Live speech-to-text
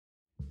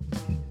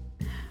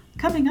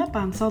Coming up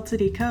on Salt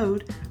City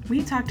Code,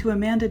 we talk to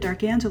Amanda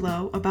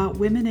Darkangelo about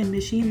women in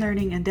machine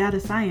learning and data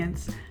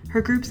science,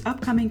 her group's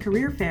upcoming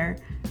career fair,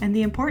 and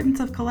the importance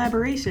of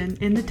collaboration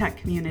in the tech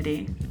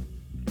community.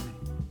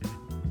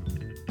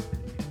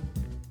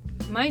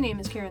 My name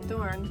is Karen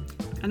Thorne.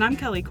 And I'm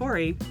Kelly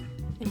Corey.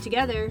 And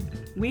together,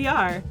 we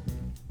are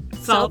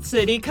Salt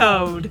City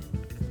Code.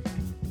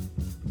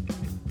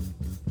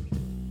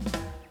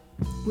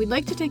 We'd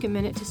like to take a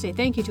minute to say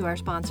thank you to our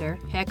sponsor,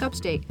 Hack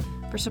Upstate,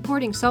 for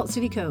supporting Salt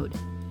City Code.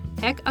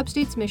 Hack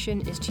Upstate's mission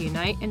is to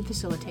unite and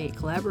facilitate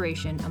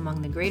collaboration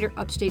among the greater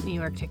upstate New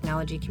York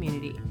technology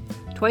community.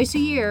 Twice a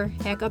year,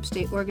 Hack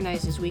Upstate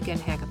organizes weekend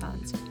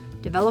hackathons.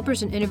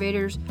 Developers and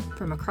innovators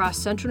from across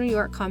central New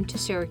York come to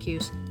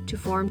Syracuse to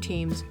form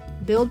teams,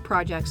 build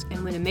projects,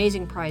 and win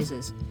amazing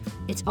prizes.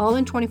 It's all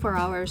in 24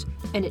 hours,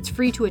 and it's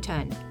free to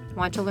attend.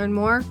 Want to learn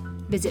more?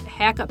 Visit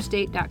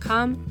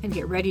hackupstate.com and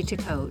get ready to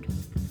code.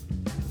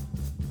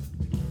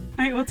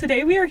 All right, well,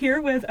 today we are here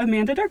with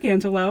Amanda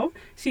Darkangelo.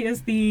 She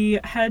is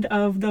the head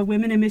of the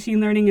Women in Machine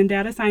Learning and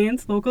Data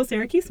Science local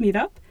Syracuse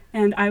meetup,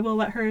 and I will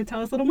let her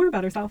tell us a little more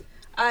about herself.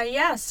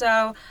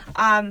 So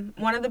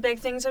one of the big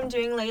things I'm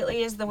doing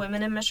lately is the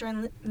Women in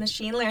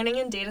Machine Learning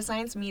and Data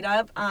Science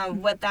meetup.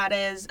 What that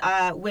is,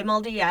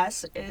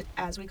 WIMLDS,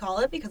 as we call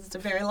it, because it's a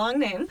very long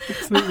name.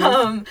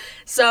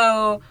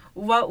 So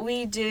what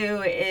we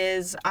do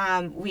is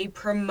we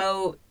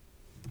promote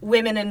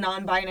women and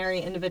non-binary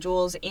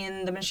individuals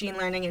in the machine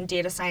learning and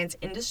data science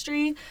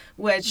industry,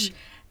 which,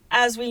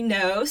 as we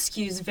know,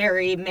 skews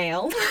very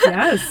male.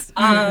 Yes.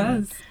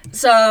 Yes.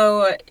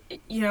 So,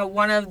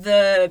 one of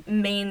the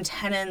main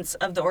tenets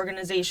of the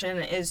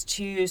organization is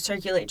to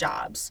circulate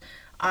jobs.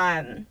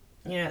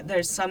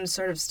 There's some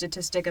sort of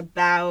statistic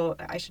about,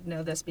 I should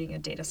know this being a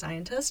data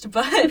scientist,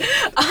 but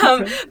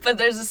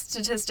there's a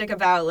statistic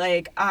about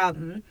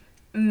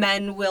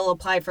men will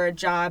apply for a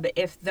job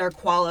if they're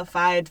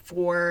qualified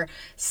for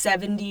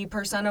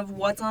 70% of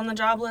what's on the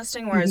job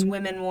listing, whereas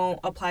women won't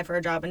apply for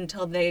a job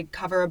until they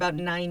cover about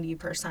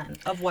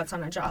 90% of what's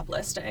on a job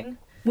listing.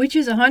 Which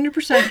is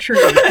 100% true,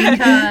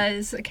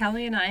 because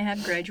Kelly and I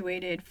have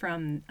graduated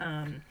from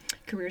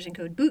Careers in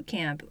Code Boot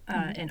Camp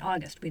in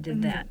August. We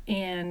did that,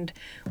 and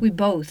we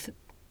both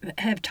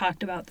have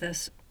talked about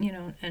this,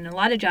 and a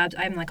lot of jobs,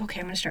 I'm like,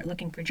 okay, I'm going to start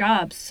looking for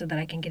jobs so that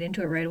I can get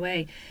into it right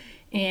away.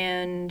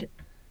 And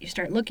you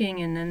start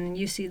looking, and then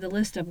you see the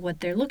list of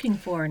what they're looking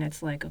for, and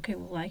it's like, okay,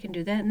 well, I can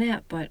do that and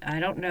that, but I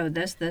don't know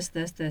this,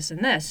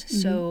 and this,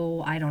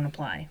 so I don't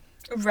apply.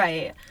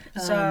 Right.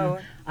 So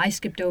I've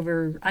skipped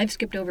over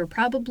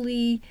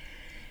probably,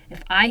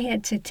 if I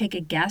had to take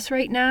a guess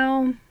right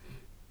now,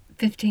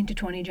 15 to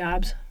 20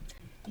 jobs.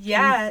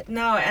 Yeah,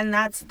 no, and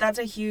that's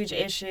a huge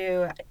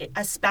issue,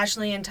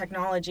 especially in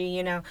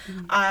technology.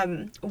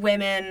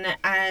 Women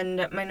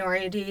and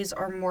minorities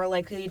are more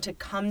likely to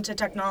come to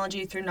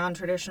technology through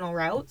non-traditional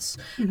routes.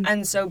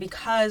 And so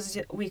because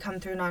we come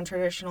through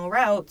non-traditional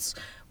routes,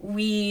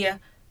 we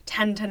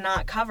tend to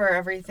not cover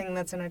everything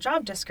that's in a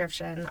job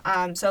description.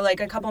 So a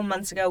couple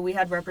months ago, we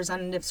had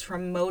representatives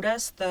from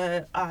Modus,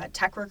 the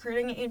tech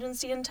recruiting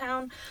agency in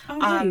town. Oh,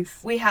 nice.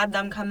 We had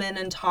them come in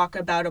and talk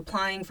about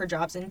applying for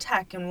jobs in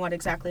tech and what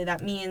exactly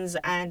that means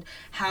and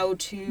how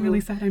to...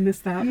 Really sad I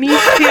missed that. Me too.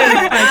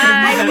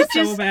 I was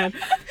so bad.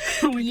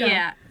 Oh my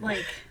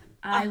God.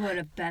 I would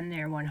have been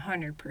there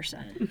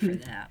 100% for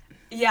that.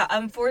 Yeah,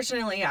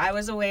 unfortunately, I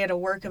was away at a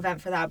work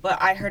event for that,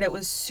 but I heard it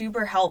was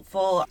super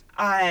helpful.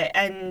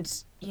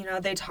 And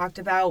they talked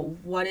about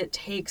what it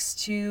takes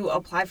to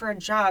apply for a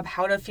job,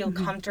 how to feel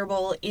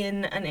comfortable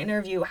in an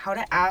interview, how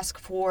to ask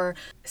for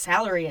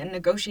salary and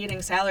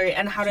negotiating salary,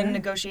 and how to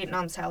negotiate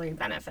non-salary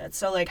benefits.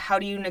 So, how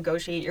do you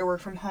negotiate your work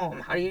from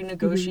home? How do you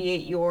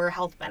negotiate your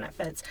health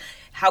benefits?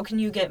 How can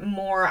you get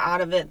more out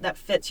of it that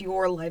fits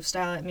your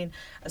lifestyle? I mean,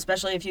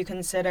 especially if you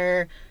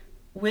consider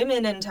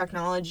women in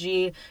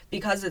technology,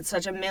 because it's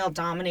such a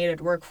male-dominated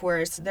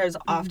workforce, there's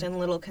often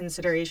little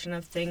consideration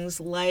of things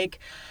like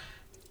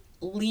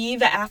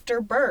leave after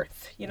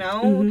birth,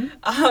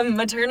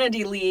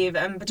 maternity leave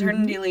and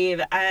paternity leave,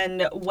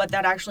 and what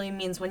that actually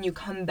means when you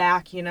come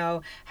back,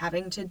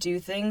 having to do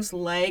things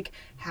like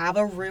have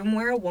a room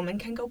where a woman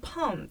can go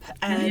pump.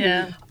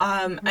 And,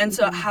 and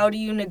so how do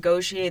you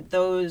negotiate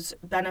those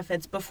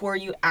benefits before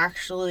you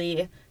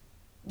actually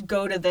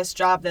go to this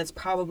job that's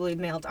probably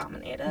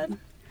male-dominated?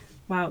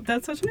 Wow,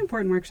 that's such an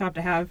important workshop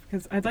to have,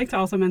 because I'd like to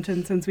also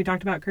mention, since we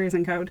talked about careers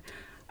in code,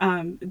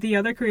 the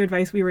other career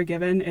advice we were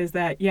given is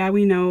that,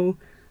 we know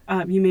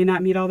you may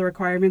not meet all the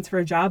requirements for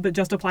a job, but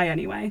just apply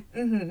anyway.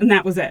 And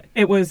that was it.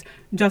 It was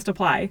just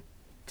apply.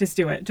 Just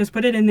do it. Just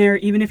put it in there.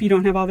 Even if you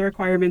don't have all the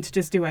requirements,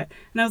 just do it.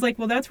 And I was like,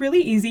 well, that's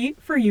really easy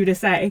for you to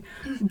say,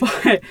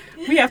 but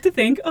we have to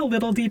think a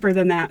little deeper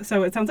than that.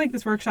 So it sounds like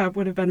this workshop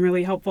would have been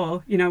really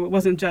helpful. It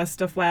wasn't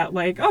just a flat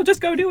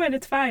just go do it.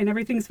 It's fine.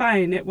 Everything's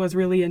fine. It was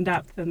really in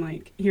depth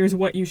and here's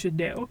what you should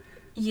do.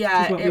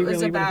 Yeah, it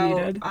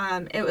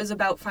was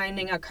about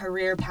finding a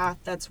career path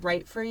that's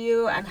right for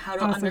you and how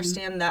to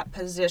understand that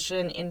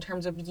position in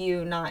terms of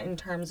you, not in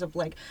terms of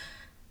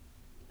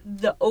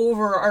the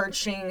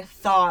overarching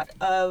thought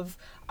of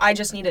I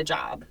just need a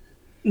job.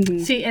 Mm-hmm.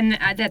 See, and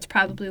that's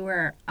probably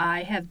where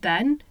I have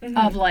been,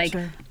 of like,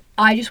 Sure.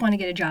 I just want to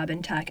get a job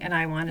in tech and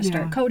I want to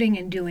start Yeah. coding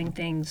and doing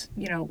things,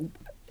 you know,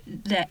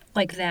 that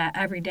like that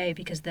every day,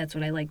 because that's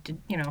what I like to,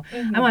 you know,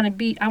 I want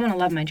to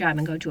love my job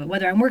and go to it,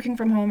 whether I'm working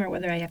from home or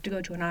whether I have to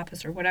go to an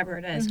office or whatever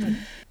it is.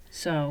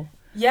 So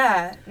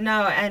Yeah,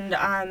 no,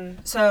 and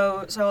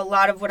so a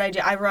lot of what I do,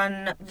 I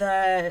run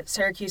the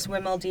Syracuse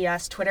Wimmel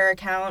DS Twitter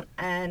account,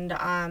 and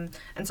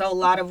so a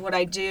lot of what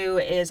I do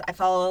is I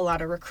follow a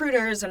lot of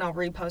recruiters, and I'll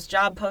repost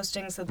job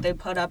postings that they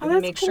put up, and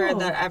that's make sure cool.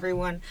 that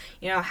everyone,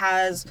 you know,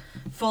 has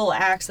full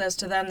access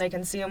to them. They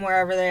can see them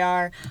wherever they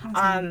are.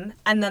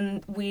 And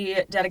then we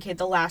dedicate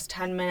the last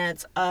 10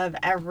 minutes of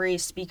every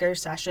speaker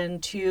session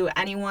to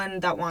anyone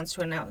that wants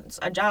to announce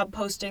a job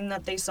posting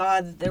that they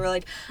saw that they were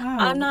like,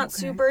 I'm not okay.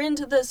 super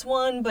into this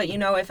one, but you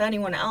know, if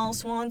anyone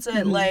else wants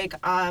it, like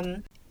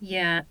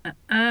yeah,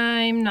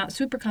 I'm not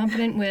super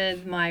confident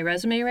with my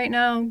resume right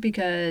now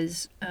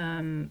because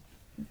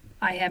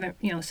I haven't,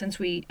 you know, since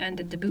we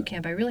ended the boot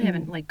camp, I really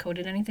haven't like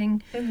coded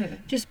anything,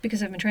 just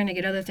because I've been trying to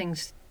get other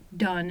things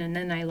done, and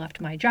then I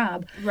left my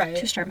job Right.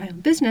 to start my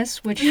own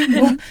business, which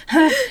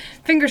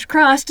fingers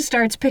crossed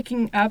starts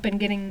picking up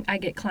and I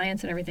get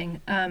clients and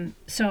everything.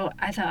 So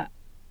I thought,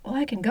 well,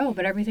 I can go,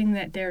 but everything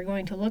that they're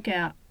going to look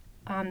at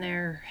on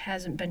there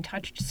hasn't been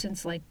touched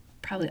since like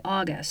probably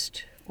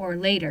August or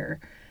later.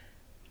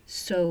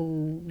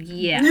 So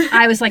yeah,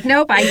 I was like,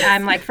 nope,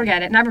 I'm like,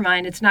 forget it, never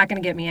mind, it's not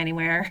going to get me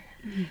anywhere.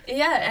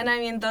 yeah, and I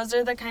mean, those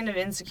are the kind of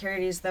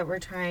insecurities that we're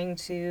trying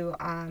to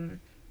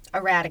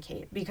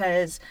eradicate,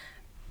 because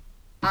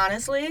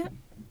honestly,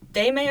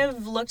 they may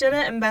have looked at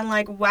it and been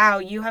like, wow,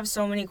 you have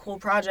so many cool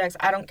projects.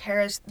 I don't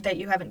care that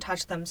you haven't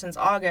touched them since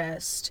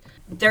August.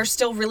 They're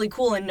still really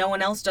cool and no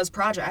one else does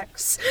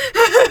projects.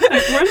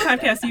 We're on a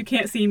podcast, you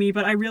can't see me,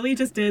 but I really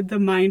just did the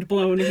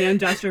mind-blown hand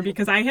gesture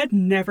because I had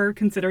never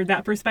considered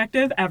that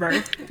perspective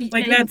ever.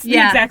 Like, that's the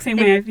exact same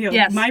way I feel.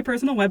 Yes. My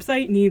personal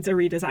website needs a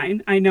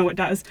redesign. I know it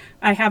does.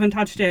 I haven't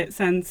touched it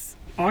since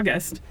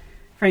August,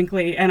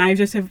 frankly, and I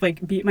just have,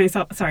 like, beat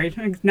myself... Sorry,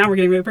 now we're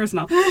getting really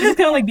personal. I just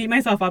kind of, like, beat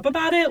myself up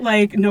about it.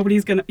 Like,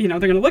 nobody's gonna... You know,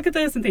 they're gonna look at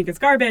this and think it's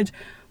garbage.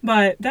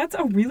 But that's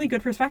a really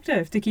good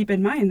perspective to keep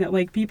in mind, that,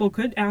 like, people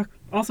could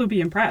also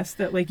be impressed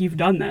that, like, you've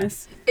done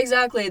this.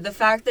 Exactly. The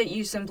fact that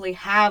you simply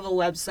have a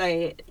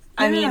website,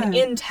 I mean,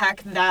 in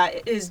tech,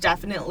 that is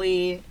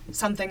definitely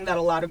something that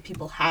a lot of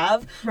people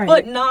have, Right.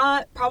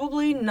 but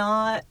probably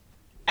not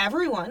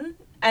everyone.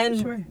 And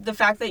Sure. the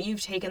fact that you've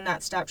taken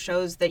that step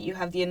shows that you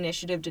have the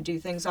initiative to do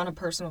things on a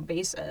personal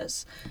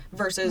basis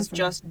versus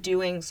just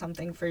doing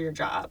something for your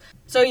job.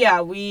 So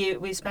yeah,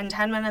 we spend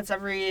 10 minutes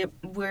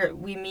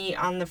we meet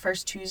on the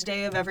first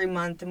Tuesday of every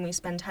month, and we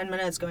spend 10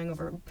 minutes going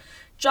over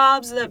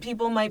jobs that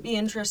people might be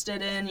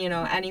interested in. You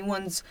know,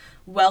 anyone's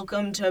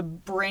welcome to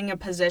bring a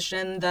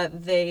position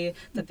that they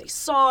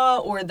saw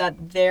or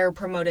that they're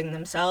promoting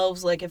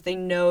themselves. Like, if they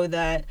know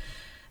that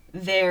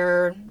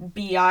their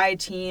BI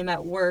team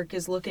at work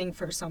is looking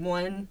for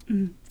someone,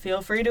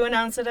 feel free to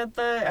announce it at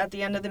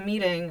the end of the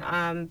meeting,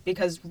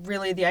 because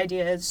really the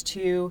idea is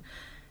to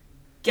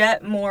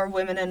get more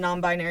women and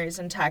non-binaries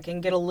in tech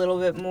and get a little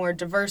bit more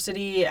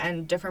diversity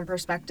and different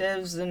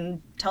perspectives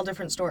and tell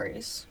different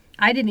stories.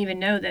 I didn't even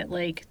know that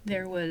like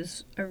there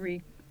was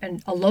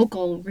a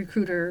local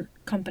recruiter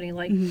company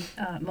like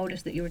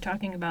Modus that you were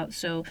talking about.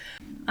 So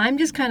I'm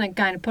just kind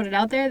of put it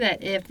out there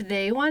that if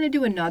they want to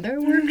do another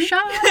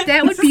workshop,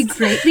 that would be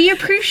greatly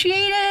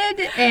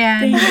appreciated,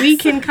 and we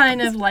can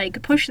kind of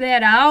like push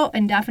that out,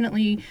 and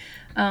definitely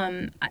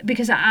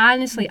because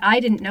honestly I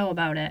didn't know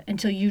about it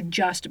until you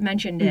just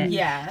mentioned it.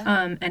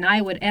 Yeah. And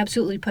I would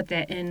absolutely put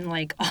that in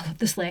like all of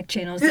the Slack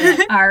channels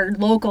that are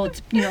local,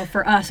 you know,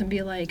 for us, and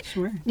be like,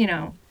 Sure. you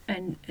know.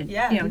 And,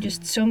 Yeah. you know,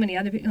 just so many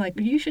other people, like,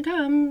 you should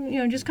come, you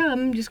know, just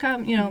come,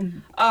 you know.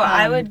 Oh,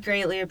 I would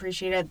greatly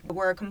appreciate it.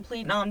 We're a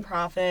complete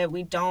nonprofit.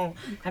 We don't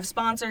have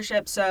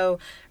sponsorship, so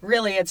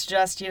really it's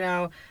just, you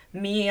know,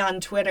 me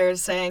on Twitter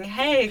saying,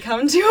 "Hey,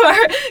 come to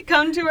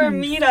our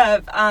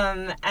meetup."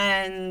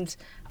 And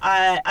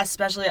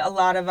especially a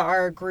lot of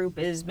our group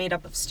is made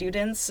up of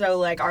students, so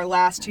like our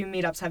last two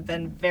meetups have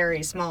been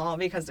very small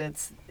because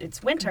it's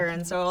winter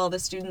and so all the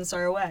students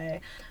are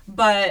away.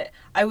 But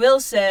I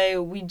will say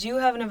we do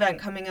have an event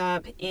coming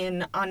up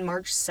on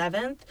March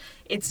 7th.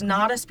 It's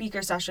not a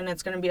speaker session.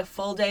 It's going to be a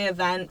full day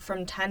event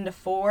from 10 to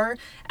 4,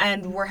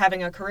 and we're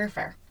having a career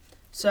fair.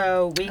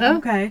 So we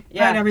Okay.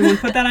 Yeah. All right, everyone,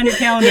 put that on your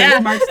calendar. Yeah.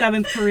 March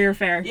 7th, career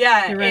fair.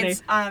 Yeah, Get ready.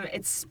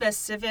 it's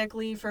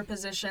specifically for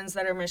positions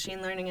that are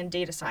machine learning and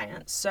data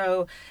science.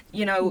 So,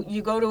 you know,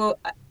 you go to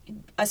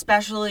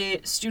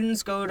especially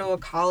students go to a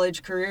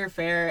college career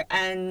fair,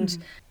 and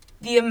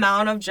the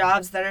amount of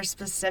jobs that are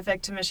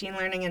specific to machine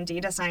learning and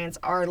data science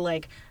are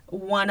like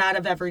 1 out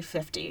of every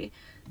 50.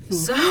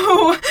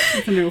 So,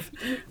 It's a move.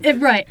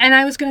 Right. And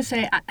I was going to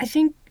say, I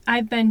think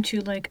I've been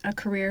to like a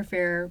career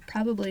fair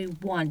probably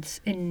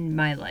once in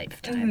my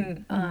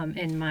lifetime,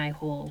 in my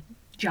whole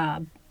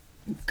job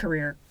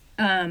career.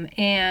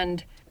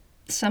 And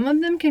some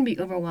of them can be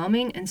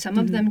overwhelming and some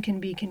of them can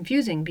be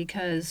confusing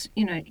because,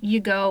 you know, you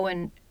go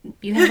and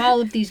you have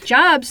all of these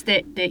jobs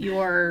that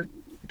you're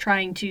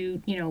trying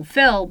to, you know,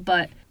 fill,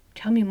 but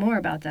tell me more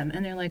about them.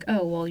 And they're like,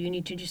 oh, well, you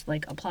need to just,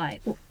 like, apply.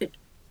 Well,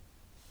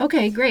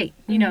 okay, great.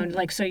 You know,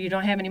 like, so you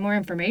don't have any more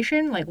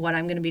information, like what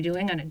I'm going to be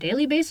doing on a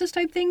daily basis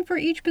type thing for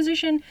each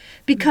position,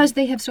 because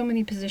they have so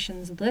many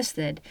positions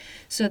listed.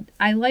 So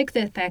I like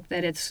the fact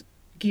that it's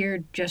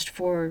geared just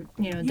for,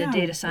 you know, the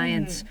data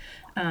science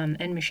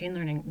and machine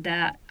learning.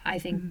 That I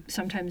think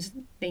sometimes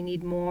they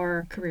need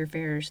more career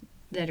fairs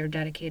that are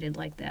dedicated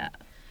like that.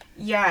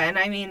 Yeah, and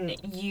I mean,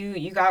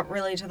 you got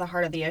really to the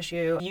heart of the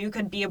issue. You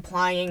could be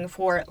applying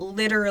for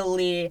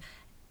literally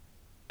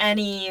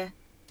any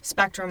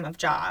spectrum of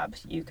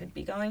jobs. You could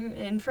be going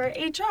in for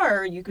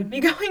HR, you could be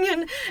going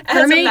in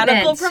as a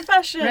medical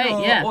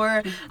professional,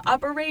 or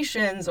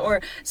operations,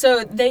 or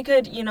so they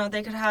could, you know,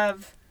 they could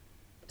have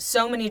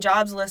so many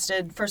jobs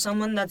listed for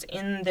someone that's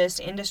in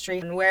this industry.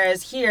 And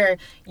whereas here,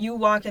 you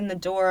walk in the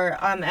door,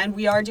 and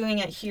we are doing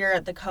it here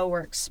at the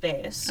co-work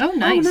space. Oh,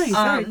 nice.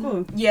 Very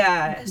cool.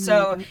 Yeah,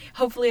 so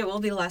hopefully it will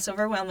be less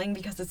overwhelming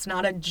because it's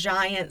not a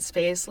giant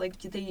space like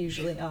they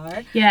usually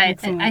are. Yeah,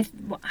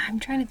 I'm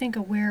trying to think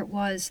of where it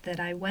was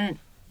that I went,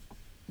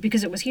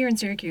 because it was here in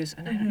Syracuse,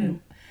 and I don't know.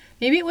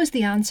 Maybe it was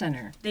the On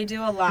Center. They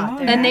do a lot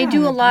there. And they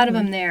do a lot of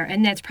them there.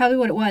 And that's probably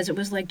what it was. It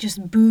was like just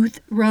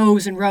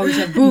rows and rows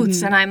of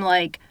booths. And I'm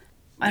like,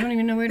 I don't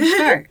even know where to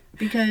start.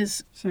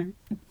 Because,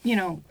 you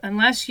know,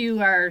 unless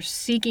you are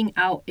seeking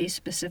out a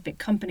specific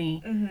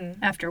company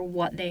after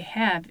what they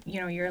have, you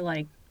know, you're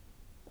like,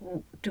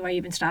 well, do I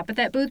even stop at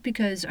that booth?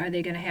 Because are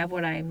they going to have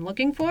what I'm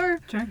looking for?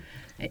 Sure.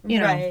 You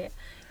know. Right.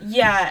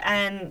 Yeah,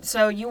 and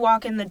so you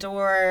walk in the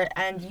door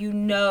and you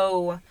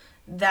know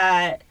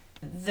that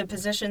the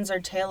positions are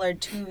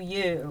tailored to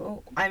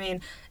you. I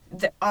mean,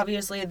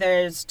 obviously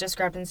there's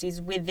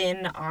discrepancies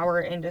within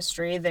our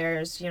industry.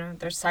 There's, you know,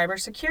 there's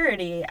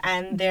cybersecurity,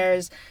 and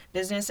there's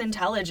business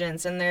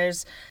intelligence, and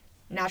there's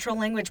natural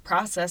language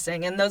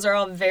processing, and those are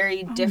all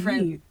very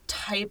different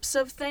types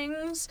of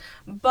things.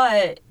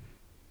 But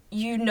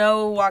you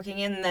know, walking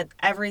in, that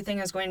everything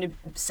is going to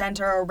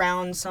center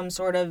around some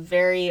sort of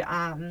very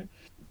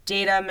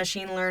data,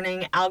 machine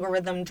learning,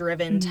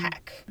 algorithm-driven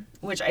tech,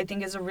 which I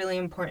think is a really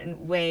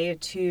important way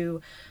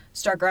to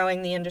start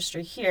growing the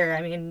industry here.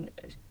 I mean,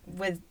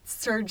 with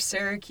Surge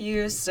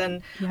Syracuse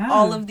and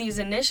all of these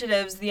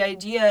initiatives, the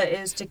idea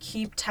is to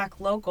keep tech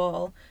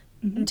local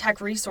and tech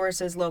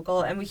resources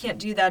local, and we can't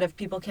do that if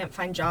people can't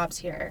find jobs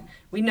here.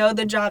 We know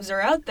the jobs are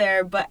out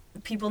there, but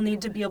people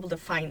need to be able to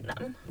find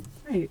them.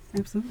 Right,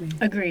 absolutely.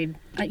 Agreed.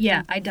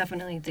 Yeah, I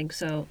definitely think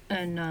so.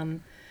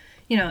 And,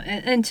 you know,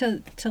 and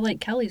to like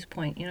Kelly's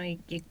point, you know,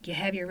 you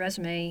have your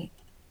resume.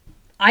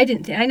 I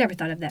never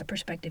thought of that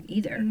perspective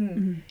either,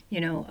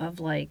 you know, of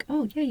like,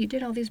 oh, yeah, you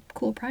did all these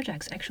cool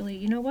projects. Actually,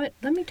 you know what?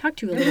 Let me talk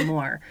to you a little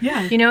more.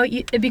 You know,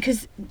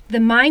 because the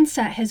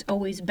mindset has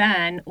always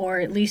been, or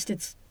at least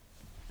it's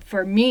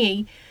for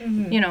me,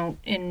 you know,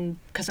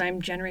 because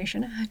I'm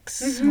Generation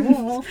X.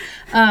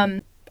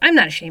 I'm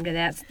not ashamed of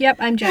that. Yep,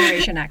 I'm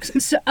Generation X.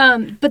 So,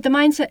 but the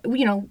mindset,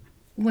 you know,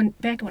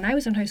 back when I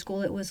was in high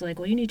school, it was like,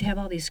 well, you need to have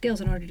all these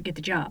skills in order to get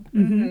the job.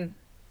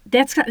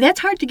 That's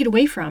hard to get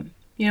away from.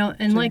 You know,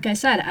 and like I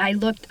said, I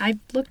looked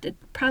at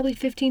probably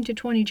 15 to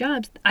 20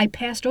 jobs I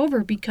passed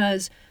over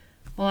because,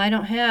 well, I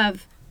don't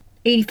have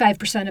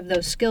 85% of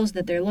those skills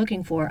that they're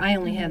looking for. I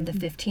only have the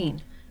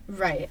 15.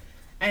 Right.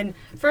 And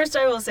first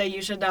I will say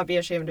you should not be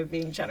ashamed of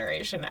being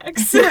Generation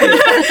X.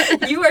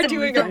 You are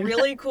doing a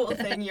really cool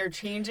thing. You're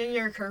changing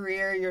your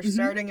career. You're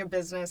starting a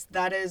business.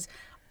 That is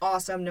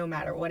awesome no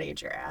matter what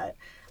age you're at.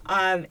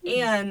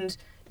 And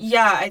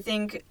yeah, I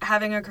think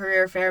having a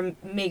career fair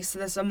makes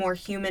this a more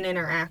human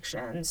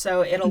interaction.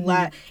 So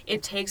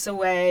it takes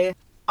away.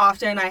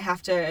 Often I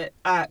have to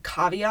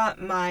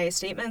caveat my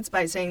statements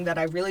by saying that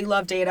I really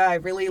love data, I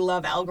really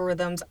love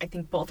algorithms. I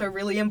think both are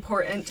really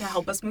important to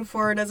help us move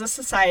forward as a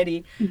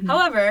society.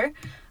 However,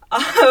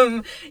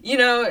 you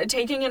know,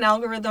 taking an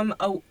algorithm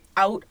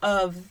out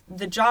of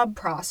the job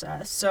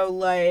process. So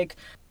like,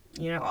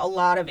 you know, a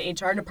lot of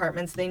HR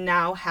departments, they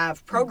now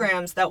have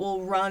programs that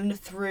will run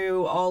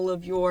through all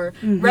of your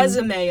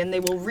resume, and they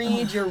will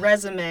read your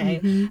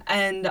resume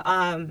and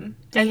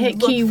they hit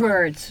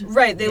keywords.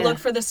 Right, they look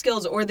for the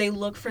skills, or they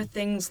look for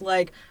things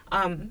like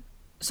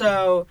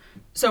so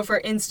for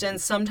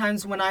instance,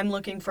 sometimes when I'm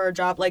looking for a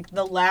job, like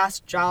the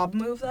last job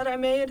move that I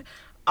made,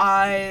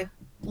 I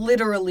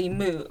literally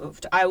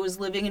moved. I was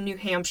living in New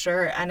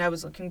Hampshire and I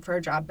was looking for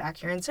a job back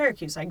here in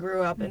Syracuse. I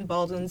grew up in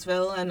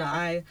Baldwinsville and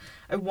I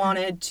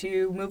wanted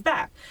to move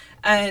back.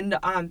 And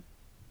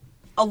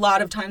a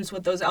lot of times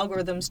what those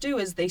algorithms do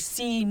is they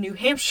see New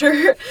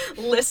Hampshire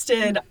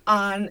listed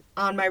on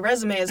my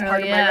resume as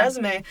part of my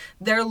resume.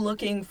 They're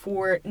looking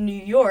for New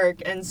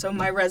York, and so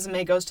my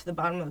resume goes to the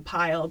bottom of the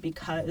pile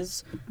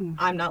because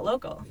I'm not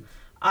local.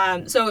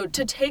 So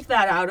to take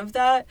that out of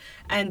that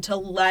and to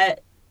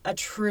let a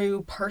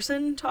true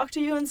person talk to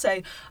you and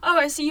say, oh,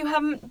 I see you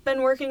haven't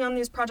been working on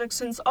these projects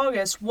since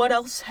August. What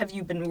else have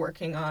you been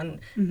working on?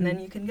 And then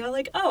you can go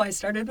like, oh, I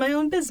started my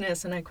own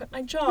business and I quit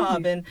my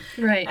job. And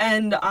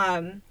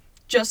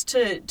just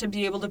to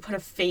be able to put a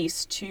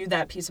face to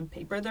that piece of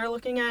paper they're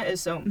looking at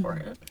is so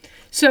important.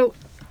 So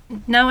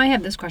now I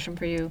have this question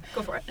for you.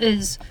 Go for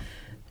it.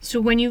 So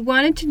when you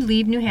wanted to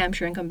leave New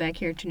Hampshire and come back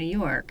here to New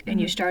York,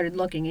 and you started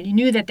looking, and you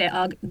knew that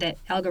that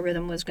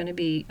algorithm was going to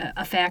be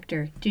a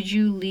factor, did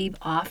you leave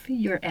off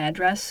your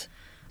address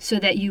so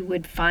that you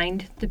would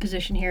find the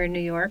position here in New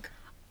York?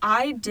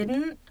 I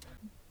didn't,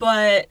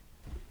 but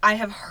I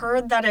have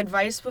heard that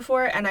advice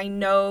before, and I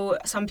know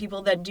some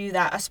people that do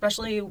that,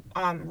 especially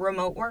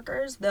remote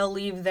workers. They'll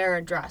leave their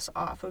address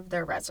off of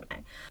their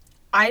resume.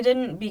 I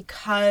didn't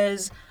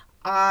because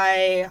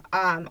I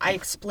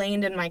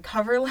explained in my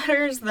cover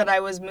letters that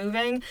I was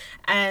moving,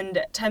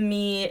 and to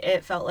me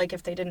it felt like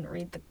if they didn't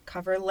read the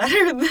cover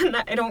letter, then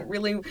I don't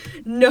really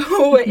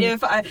know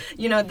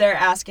if they're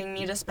asking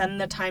me to spend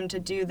the time to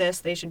do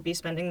this. They should be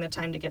spending the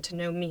time to get to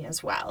know me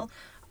as well.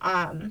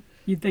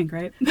 You'd think,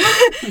 right?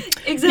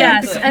 Exactly.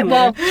 Yes.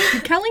 Well,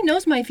 Kelly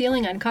knows my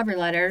feeling on cover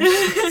letters.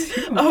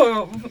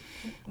 Oh,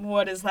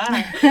 what is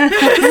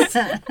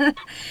that?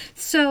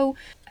 So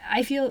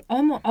I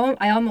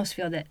almost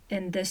feel that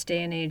in this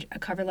day and age, a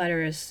cover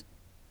letter is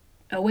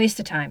a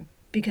waste of time,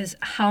 because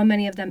how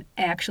many of them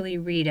actually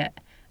read it?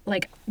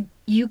 Like,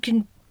 you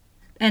can,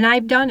 and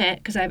I've done it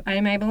because I've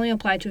only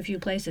applied to a few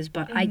places,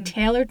 but I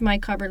tailored my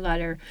cover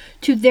letter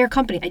to their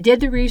company. I did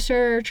the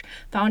research,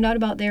 found out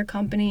about their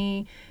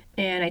company,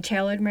 and I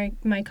tailored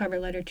my cover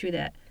letter to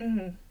that.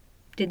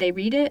 Did they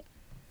read it?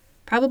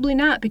 Probably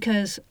not,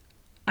 because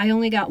I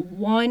only got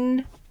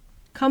one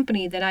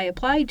company that I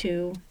applied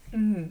to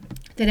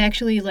that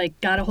actually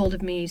got a hold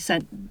of me,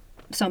 sent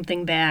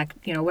something back,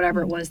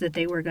 whatever it was that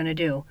they were going to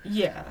do.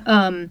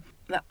 Yeah.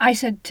 I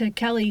said to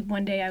Kelly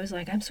one day, I was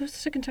like, I'm so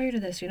sick and tired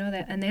of this,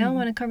 that, and they all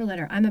want a cover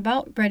letter. I'm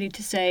about ready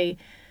to say,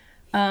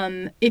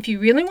 if you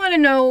really want to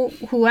know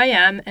who I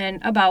am and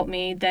about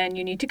me, then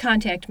you need to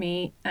contact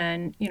me,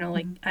 and,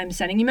 I'm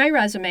sending you my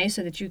resume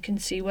so that you can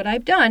see what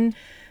I've done,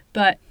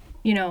 but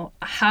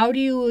how do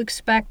you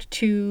expect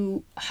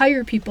to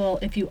hire people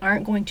if you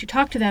aren't going to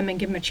talk to them and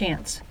give them a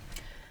chance?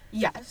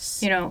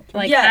 Yes. In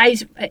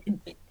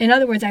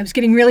other words, I was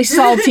getting really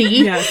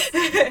salty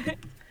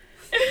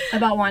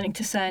about wanting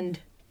to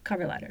send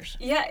cover letters.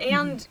 Yeah,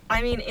 and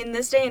I mean, in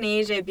this day and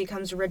age, it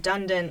becomes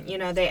redundant.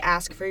 They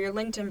ask for your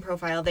LinkedIn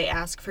profile, they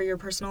ask for your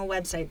personal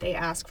website, they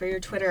ask for your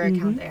Twitter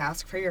account, they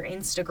ask for your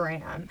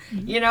Instagram.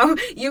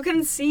 You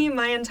can see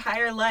my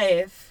entire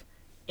life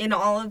in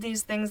all of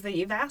these things that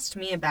you've asked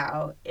me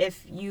about.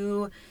 If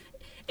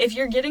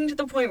you're getting to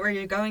the point where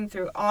you're going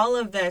through all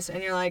of this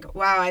and you're like,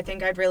 wow, I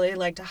think I'd really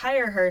like to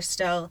hire her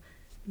still,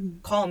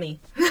 call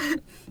me.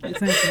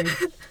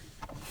 Exactly.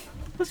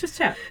 Let's just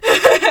chat.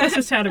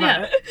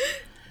 About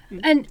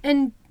it.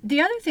 And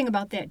the other thing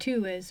about that,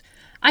 too, is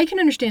I can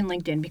understand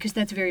LinkedIn because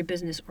that's very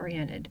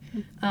business-oriented.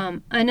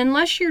 And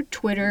unless your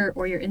Twitter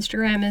or your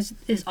Instagram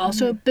is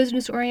also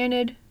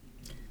business-oriented,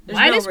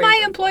 why does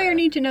my employer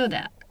need to know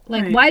that?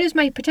 Why does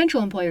my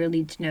potential employer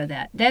need to know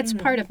that? That's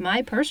part of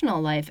my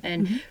personal life,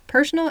 and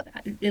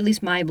at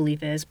least my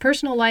belief is,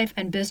 personal life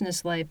and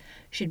business life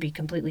should be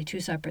completely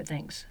two separate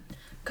things.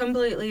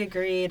 Completely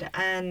agreed.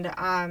 And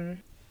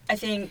I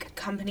think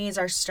companies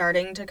are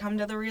starting to come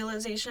to the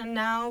realization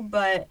now,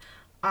 but,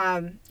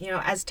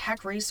 as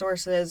tech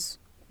resources,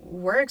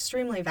 we're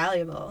extremely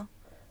valuable.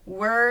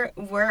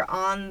 We're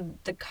on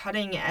the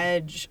cutting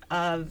edge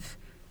of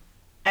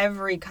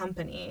every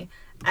company,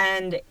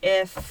 and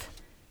if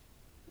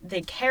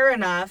they care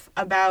enough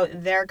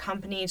about their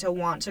company to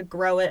want to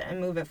grow it and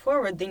move it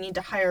forward, they need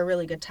to hire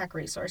really good tech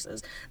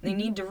resources. They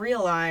need to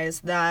realize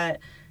that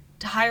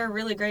to hire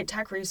really great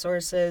tech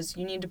resources,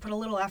 you need to put a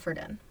little effort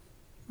in.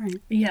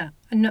 Right. Yeah,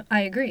 no,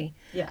 I agree.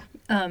 Yeah.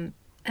 I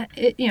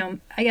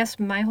guess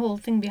my whole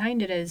thing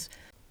behind it is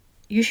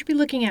you should be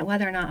looking at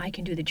whether or not I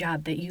can do the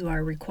job that you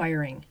are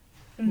requiring.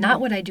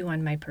 Not what I do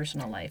on my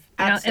personal life.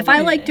 If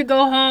I like to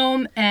go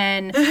home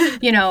and,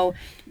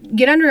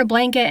 get under a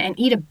blanket and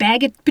eat a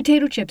bag of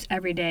potato chips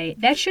every day,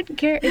 that shouldn't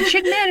care. It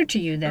shouldn't matter to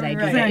you that I do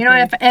that.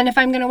 Exactly. If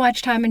I'm going to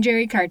watch Tom and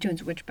Jerry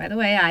cartoons, which, by the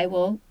way, I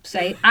will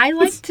say I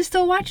like to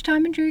still watch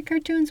Tom and Jerry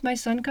cartoons. My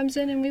son comes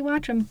in and we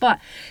watch them.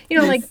 But,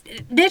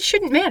 that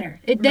shouldn't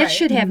matter. That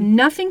should have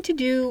nothing to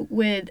do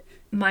with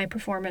my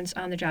performance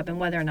on the job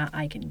and whether or not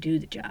I can do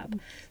the job.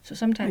 So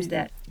sometimes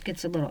that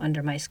gets a little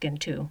under my skin,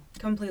 too.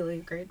 Completely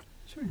agreed.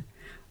 Sure.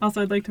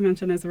 Also, I'd like to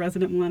mention as a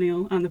resident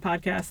millennial on the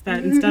podcast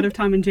that instead of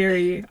Tom and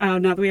Jerry, now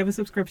that we have a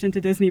subscription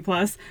to Disney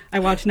Plus, I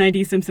watch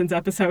 90 Simpsons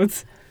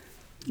episodes.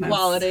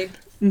 Quality.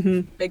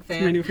 Big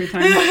fan. My new free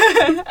time.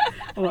 I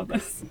love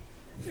this.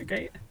 They're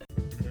great.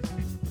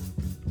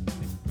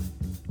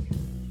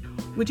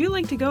 Would you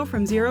like to go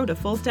from zero to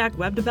full stack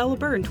web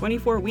developer in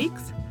 24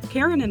 weeks?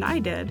 Karen and I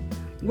did.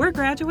 We're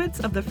graduates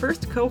of the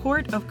first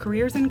cohort of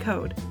Careers in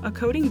Code, a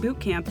coding boot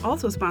camp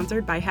also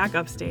sponsored by Hack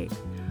Upstate.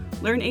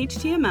 Learn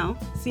HTML,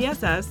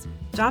 CSS,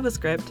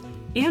 JavaScript,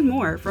 and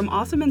more from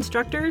awesome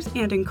instructors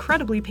and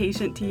incredibly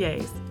patient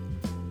TAs.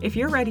 If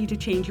you're ready to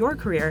change your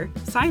career,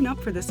 sign up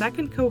for the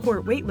second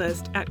cohort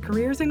waitlist at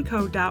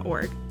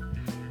careersincode.org.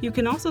 You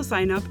can also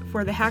sign up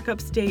for the Hack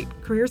Upstate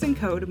Careers in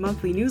Code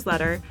monthly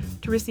newsletter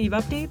to receive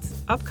updates,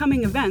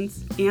 upcoming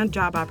events, and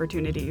job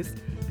opportunities.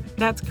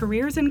 That's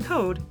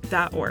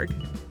careersincode.org.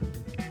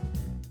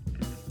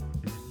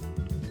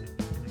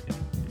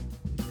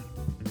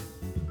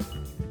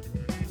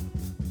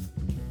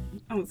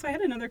 Oh, so I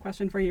had another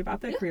question for you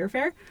about the career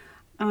fair.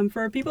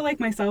 For people like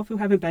myself who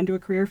haven't been to a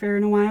career fair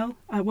in a while,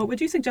 what would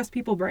you suggest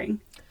people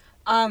bring?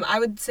 I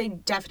would say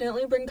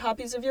definitely bring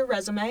copies of your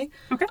resume.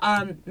 Okay.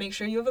 Make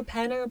sure you have a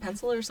pen or a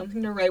pencil or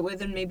something to write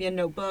with, and maybe a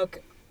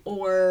notebook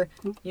or,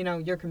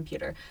 your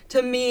computer.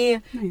 To me,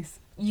 Nice.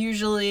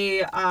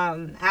 usually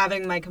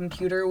having my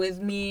computer with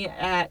me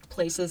at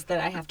places that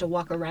I have to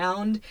walk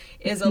around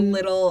is a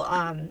little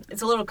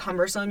it's a little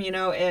cumbersome,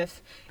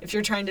 if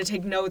you're trying to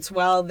take notes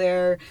while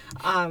they're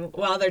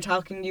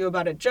talking to you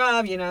about a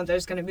job,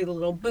 there's going to be the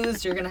little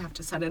booths, you're going to have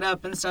to set it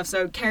up and stuff.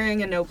 So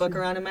carrying a notebook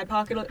around in my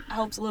pocket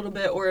helps a little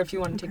bit, or if you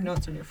want to take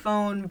notes on your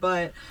phone,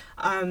 but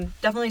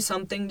definitely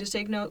something to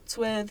take notes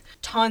with,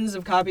 tons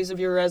of copies of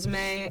your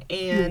resume,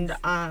 and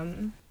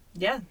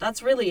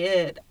that's really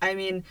it. I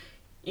mean,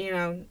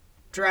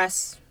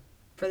 dress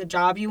for the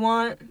job you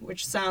want,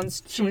 which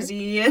sounds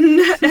cheesy and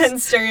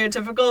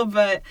stereotypical,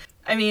 but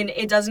I mean,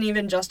 it doesn't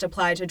even just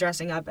apply to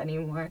dressing up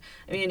anymore.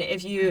 I mean,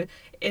 if you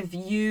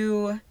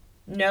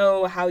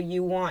know how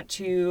you want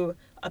to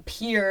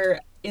appear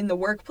in the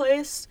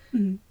workplace,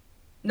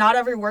 not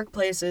every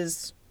workplace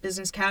is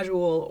business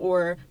casual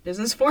or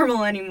business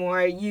formal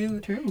anymore.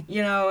 True.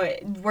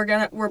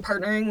 We're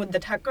partnering with the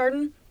Tech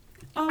Garden.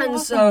 Oh, And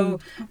awesome.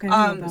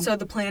 so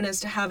the plan is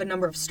to have a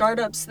number of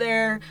startups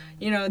there.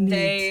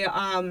 They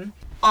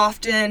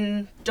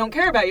often don't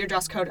care about your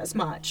dress code as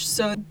much.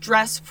 So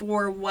dress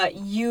for what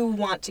you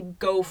want to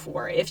go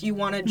for. If you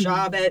want a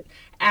job at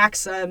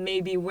AXA,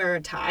 maybe wear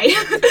a tie.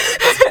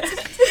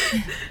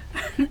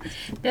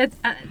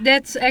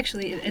 That's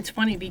actually, it's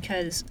funny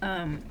because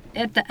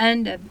at the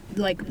end of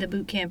the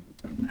boot camp,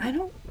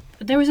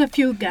 there was a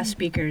few guest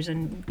speakers,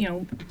 and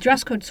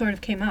dress code sort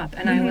of came up,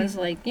 and I was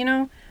like,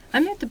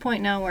 I'm at the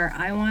point now where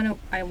I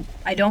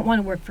don't want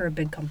to work for a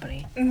big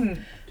company.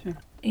 Mm-hmm.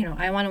 Sure.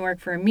 I want to work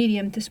for a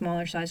medium to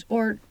smaller size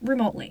or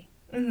remotely.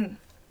 Mm-hmm.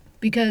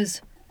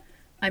 Because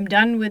I'm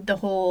done with the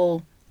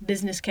whole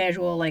business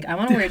casual, I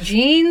want to wear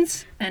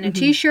jeans and a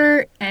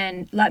t-shirt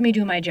and let me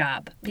do my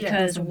job.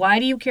 Because why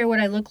do you care what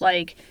I look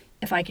like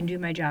if I can do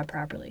my job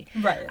properly?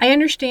 Right. I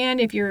understand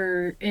if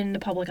you're in the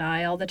public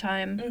eye all the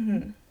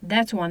time,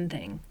 that's one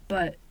thing.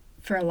 But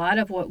for a lot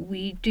of what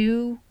we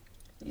do,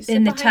 You sit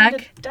in the behind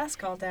tech, a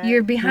desk all day.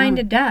 you're behind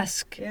a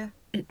desk, Yeah.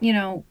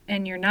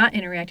 and you're not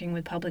interacting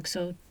with public.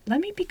 So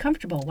let me be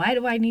comfortable. Why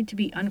do I need to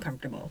be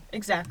uncomfortable?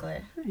 Exactly.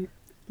 Right.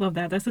 Love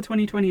that. That's the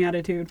 2020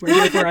 attitude we're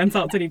here for on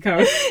Salt City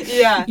Code.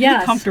 Yeah.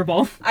 Yes.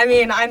 Comfortable. I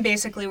mean, I'm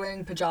basically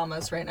wearing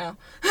pajamas right now.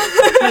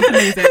 That's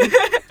amazing.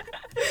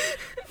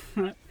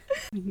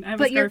 I have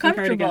a But you're scarf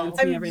and cardigan. comfortable.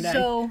 It's me every day.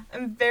 So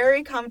I'm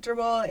very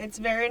comfortable. It's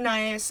very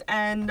nice,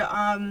 and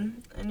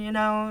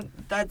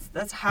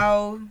that's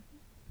how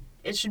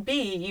it should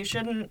be.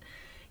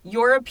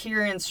 Your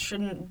appearance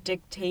shouldn't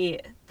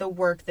dictate the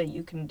work that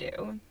you can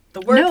do.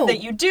 The work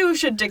that you do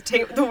should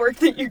dictate the work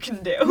that you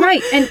can do.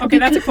 right, and Okay,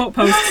 that's a quote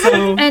post,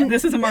 so And-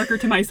 this is a marker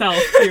to myself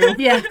to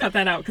Yeah. cut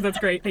that out, because that's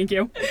great. Thank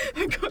you.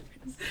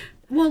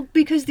 well,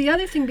 because the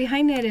other thing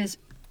behind that is,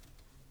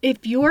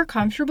 if you're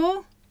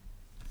comfortable,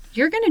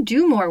 you're going to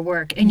do more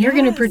work and you're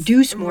going to Yes.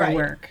 produce more Right.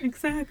 work.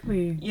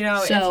 Exactly.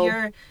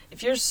 So-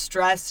 if you're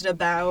stressed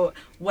about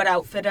what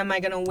outfit am I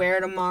going to wear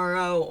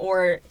tomorrow,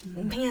 or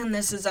man,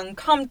 this is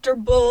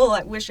uncomfortable,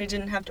 I wish I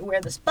didn't have to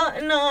wear this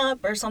button up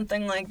or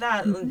something like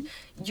that,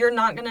 you're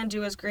not going to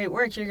do as great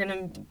work. You're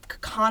going to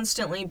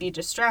constantly be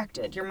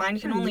distracted. Your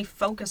mind can only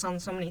focus on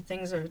so many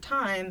things at a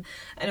time,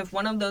 and if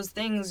one of those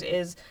things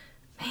is,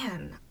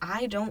 man,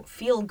 I don't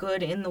feel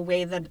good in the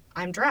way that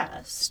I'm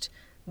dressed,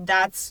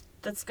 that's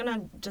going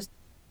to just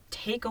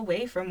take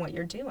away from what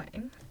you're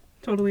doing.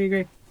 Totally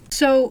agree.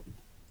 So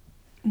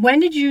when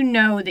did you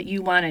know that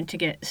you wanted to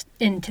get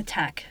into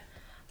tech?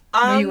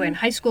 Were you in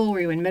high school? Were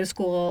you in middle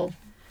school?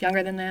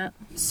 Younger than that?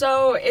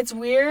 So it's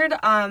weird.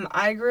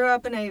 I grew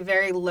up in a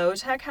very low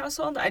tech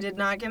household. I did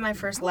not get my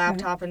first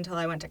laptop until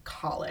I went to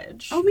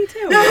college. Oh, me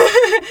too.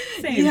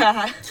 Same.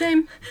 Yeah.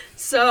 Same.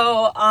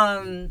 So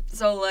I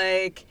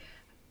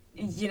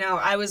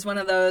was one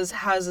of those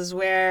houses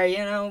where,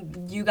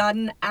 you got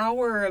an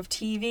hour of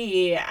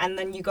TV and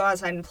then you go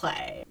outside and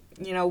play.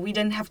 We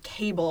didn't have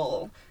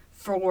cable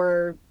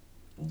for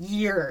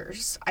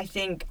years, I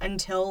think,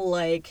 until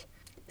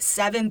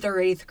 7th or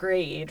 8th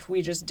grade.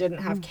 We just didn't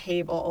have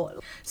cable.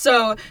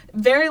 So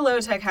very low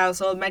tech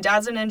household. My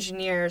dad's an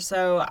engineer,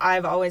 so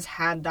I've always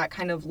had that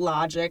kind of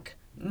logic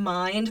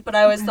mind, but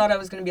I always thought I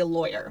was going to be a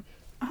lawyer.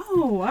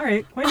 Oh, all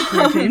right. Quite a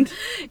career change.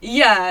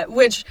 Yeah,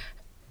 which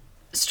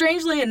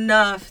strangely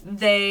enough,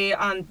 they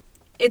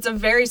it's a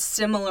very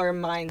similar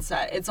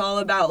mindset. It's all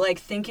about like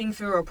thinking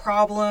through a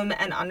problem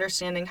and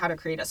understanding how to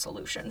create a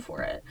solution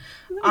for it,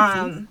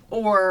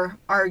 or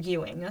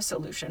arguing a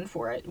solution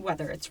for it,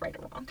 whether it's right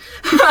or wrong.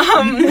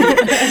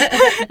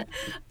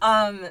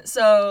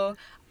 So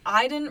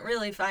I didn't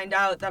really find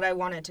out that I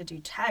wanted to do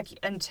tech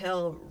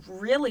until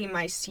really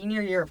my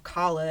senior year of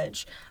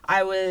college.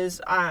 I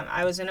was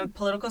in a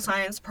political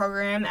science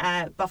program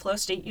at Buffalo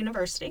State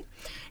University,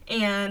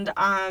 and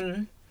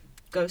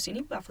go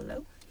SUNY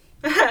Buffalo.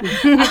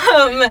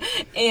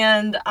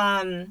 And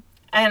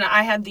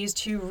I had these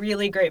two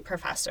really great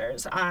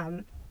professors,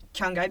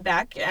 Kyungai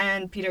Beck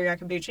and Peter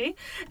Yakabuchi,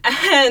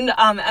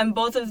 and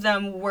both of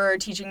them were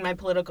teaching my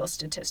political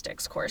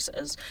statistics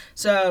courses.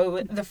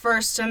 So the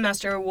first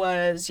semester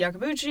was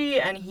Yakabuchi,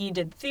 and he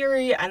did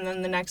theory, and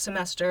then the next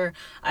semester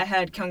I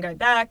had Kyungai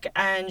Beck,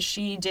 and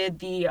she did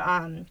the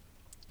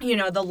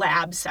the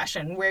lab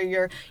session where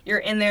you're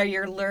in there,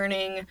 you're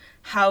learning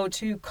how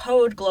to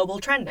code global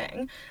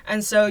trending.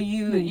 And so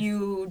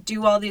you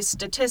do all these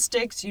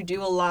statistics, you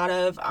do a lot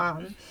of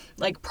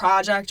like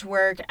project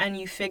work, and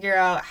you figure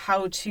out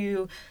how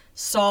to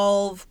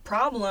solve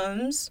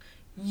problems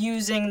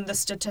using the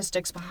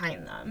statistics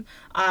behind them.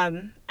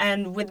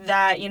 And with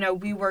that,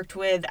 we worked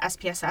with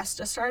SPSS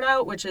to start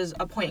out, which is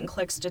a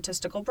point-and-click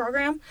statistical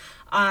program.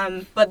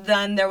 But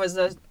then there was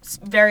a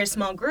very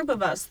small group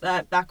of us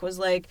that Beck was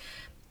like,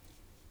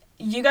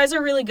 you guys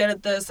are really good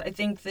at this. I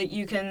think that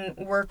you can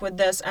work with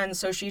this. And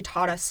so she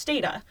taught us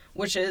Stata,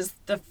 which is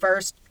the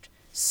first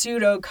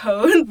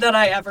pseudocode that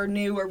I ever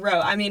knew or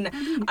wrote. I mean,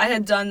 I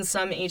had done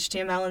some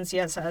HTML and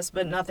CSS,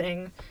 but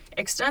nothing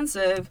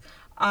extensive.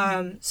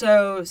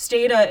 So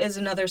Stata is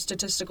another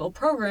statistical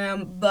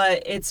program,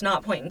 but it's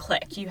not point and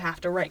click. You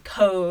have to write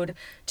code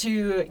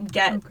to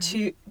get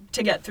to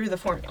get through the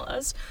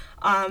formulas.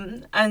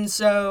 And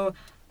so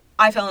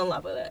I fell in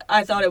love with it.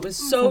 I thought it was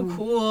so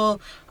cool.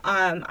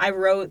 I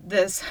wrote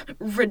this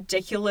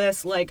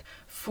ridiculous,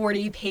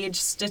 40-page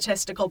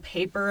statistical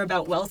paper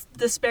about wealth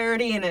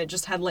disparity, and it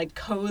just had,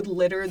 code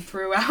littered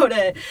throughout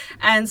it.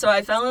 And so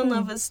I fell in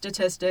love with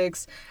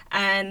statistics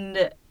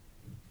and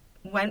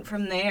went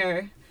from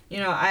there.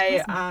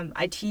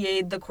 I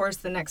TA'd the course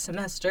the next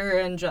semester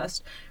and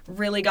just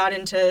really got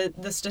into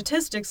the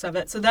statistics of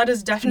it. So that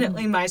is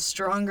definitely my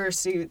stronger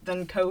suit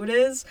than code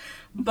is.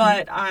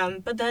 But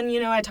then,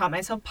 I taught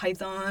myself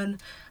Python.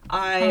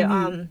 I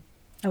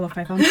love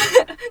Python.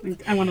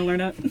 I want to learn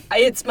it.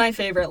 It's my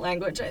favorite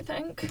language, I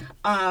think.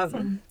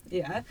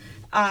 Yeah.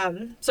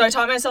 So I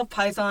taught myself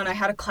Python. I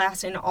had a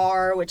class in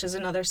R, which is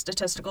another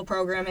statistical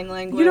programming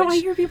language. I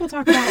hear people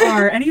talk about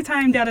R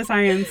anytime data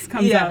science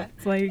comes up.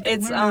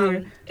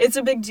 It's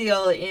a big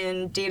deal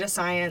in data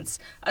science,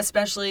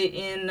 especially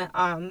in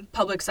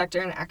public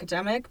sector and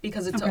academic,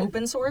 because it's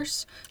open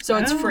source, so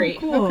it's free.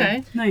 Cool.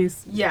 Okay,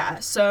 nice. Yeah.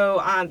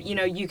 So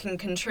you can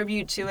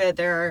contribute to it.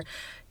 There are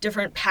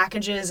different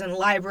packages and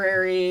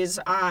libraries,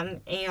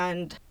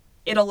 and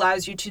it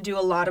allows you to do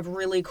a lot of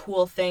really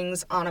cool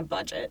things on a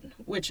budget,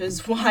 which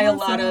is why a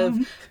lot of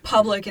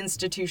public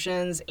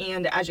institutions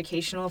and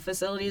educational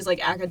facilities, like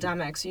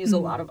academics, use a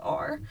lot of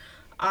R.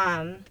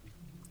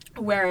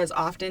 Whereas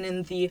often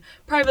in the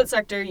private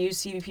sector, you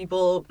see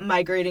people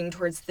migrating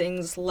towards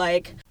things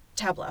like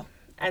Tableau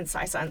and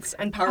Sisense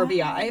and Power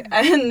BI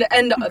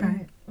and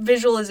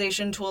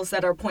visualization tools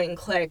that are point and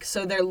click,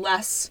 so they're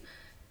less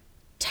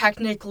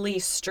technically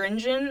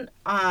stringent,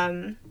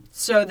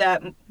 so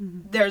that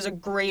there's a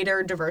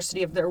greater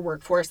diversity of their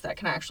workforce that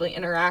can actually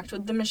interact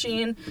with the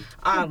machine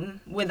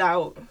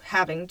without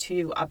having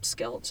to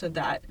upskill to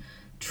that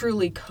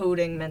truly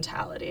coding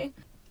mentality.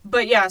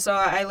 But yeah, so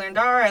I learned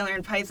R, I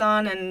learned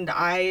Python, and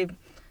I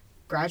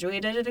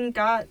graduated and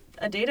got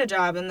a data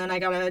job, and then I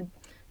got a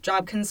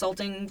job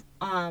consulting.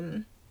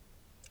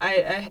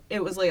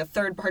 It was like a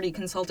third-party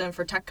consultant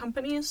for tech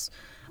companies.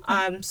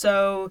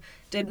 So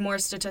did more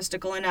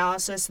statistical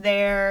analysis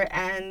there,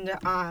 and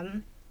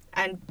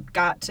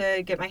got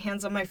to get my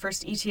hands on my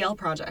first ETL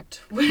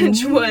project,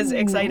 which was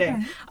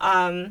exciting.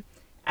 Okay.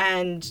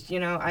 And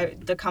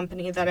the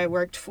company that I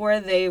worked for,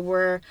 they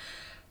were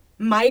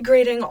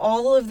migrating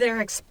all of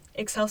their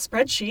Excel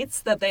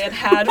spreadsheets that they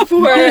had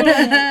for.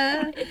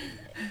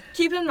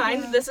 Keep in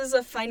mind, this is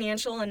a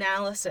financial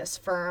analysis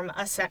firm,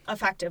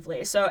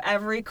 effectively. So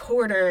every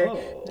quarter,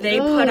 they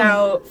put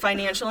out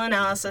financial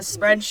analysis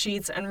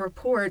spreadsheets and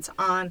reports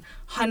on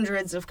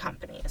hundreds of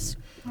companies.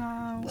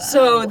 Wow.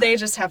 So they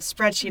just have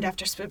spreadsheet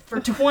after for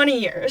 20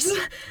 years.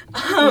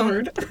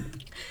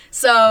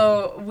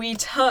 So we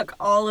took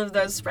all of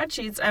those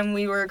spreadsheets and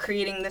we were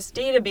creating this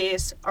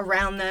database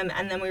around them,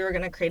 and then we were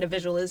going to create a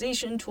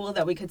visualization tool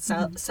that we could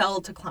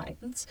sell to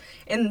clients.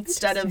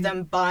 Instead of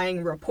them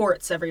buying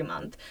reports every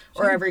month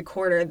or every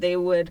quarter, they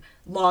would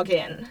log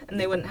in and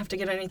they wouldn't have to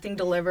get anything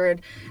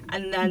delivered.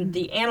 And then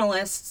the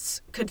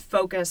analysts could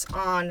focus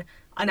on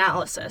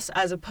analysis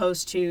as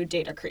opposed to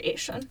data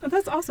creation. Oh,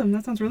 that's awesome.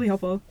 That sounds really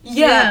helpful.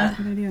 Yeah. That's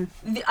a good idea.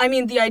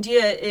 The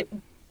idea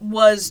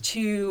was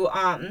to,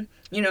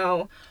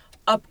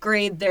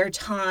 upgrade their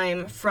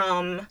time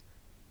from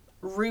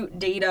root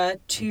data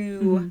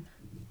to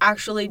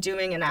actually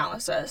doing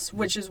analysis,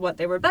 which is what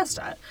they were best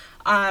at.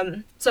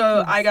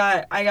 So I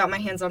got my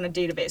hands on a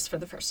database for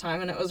the first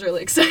time, and it was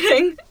really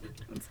exciting.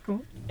 That's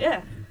cool.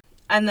 Yeah.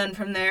 And then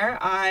from there,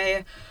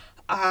 I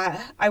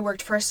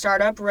worked for a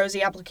startup,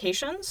 Rosie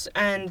Applications,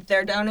 and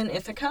they're down in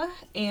Ithaca,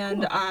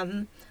 and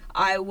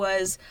I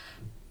was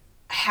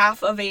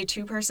half of a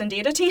 2-person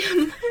data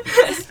team,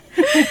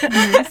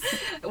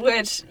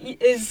 which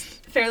is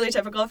fairly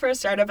typical for a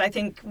startup. I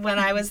think when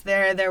I was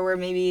there were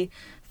maybe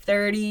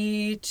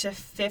 30 to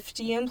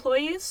 50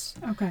 employees.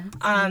 Okay.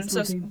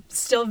 So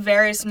still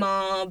very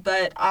small,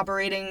 but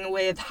operating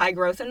with high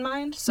growth in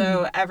mind.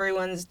 So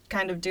everyone's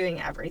kind of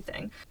doing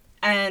everything.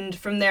 And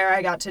from there,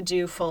 I got to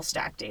do full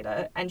stack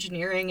data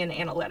engineering and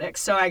analytics.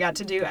 So I got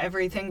to do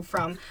everything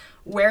from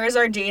where is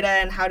our data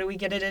and how do we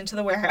get it into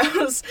the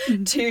warehouse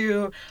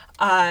to,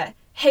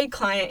 hey,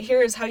 client,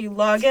 here is how you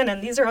log in,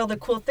 and these are all the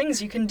cool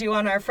things you can do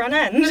on our front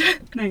end.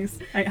 Nice.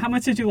 How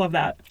much did you love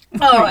that?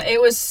 Oh,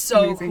 it was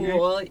so Amazing,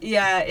 cool. right?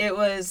 Yeah, it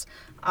was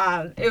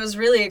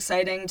really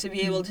exciting to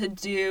be able to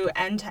do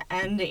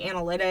end-to-end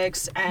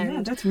analytics. And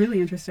Yeah, that's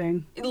really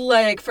interesting.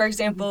 like, for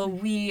example,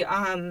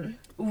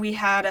 we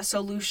had a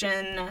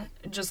solution,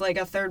 just like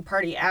a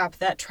third-party app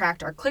that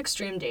tracked our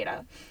clickstream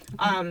data,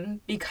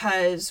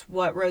 because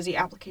what Rosie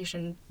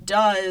Application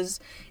does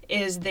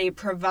is they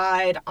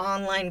provide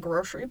online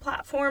grocery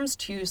platforms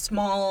to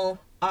small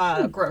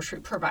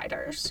grocery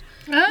providers.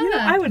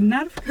 I would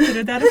not have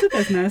considered that as a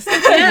business.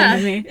 Yeah.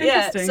 Yeah,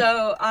 Interesting.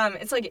 so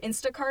it's like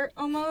Instacart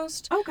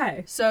almost.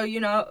 Okay. So,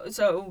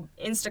 so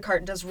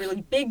Instacart does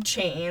really big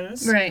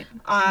chains. Right.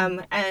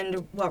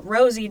 And what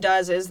Rosie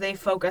does is they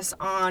focus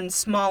on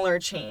smaller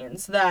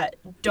chains that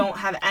don't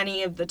have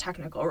any of the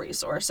technical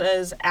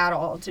resources at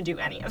all to do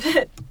any of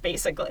it,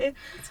 basically.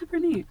 That's super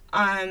neat.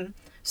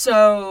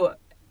 So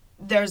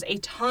there's a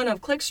ton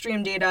of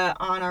clickstream data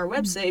on our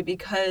website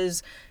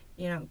because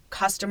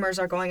customers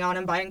are going on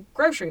and buying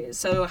groceries.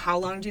 So how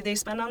long do they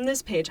spend on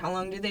this page? How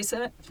long do they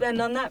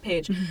spend on that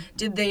page?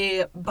 Did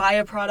they buy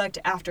a product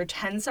after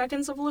 10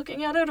 seconds of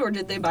looking at it, or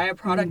did they buy a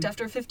product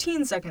after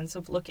 15 seconds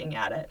of looking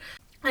at it?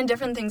 And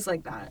different things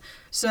like that.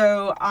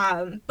 So,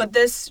 but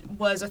this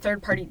was a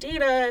third-party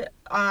data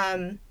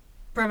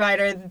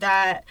provider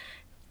that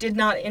did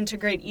not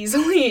integrate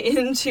easily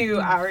into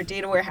our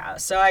data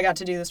warehouse. So I got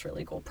to do this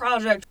really cool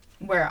project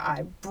where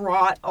I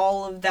brought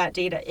all of that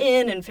data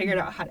in and figured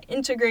out how to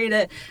integrate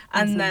it,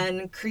 and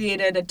then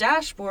created a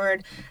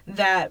dashboard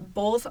that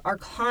both our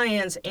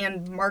clients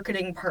and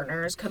marketing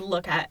partners could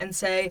look at and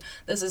say,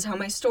 this is how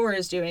my store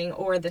is doing,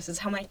 or this is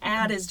how my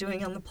ad is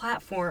doing on the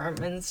platform,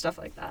 and stuff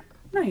like that.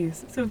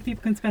 Nice. So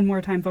people can spend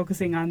more time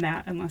focusing on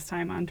that and less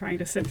time on trying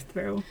to sift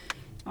through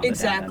all the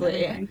Exactly.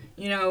 data and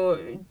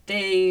everything.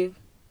 They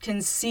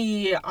can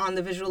see on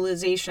the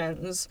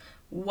visualizations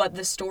what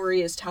the story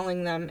is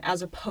telling them,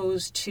 as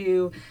opposed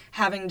to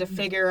having to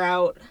figure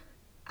out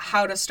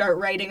how to start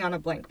writing on a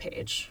blank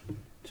page.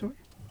 Sure.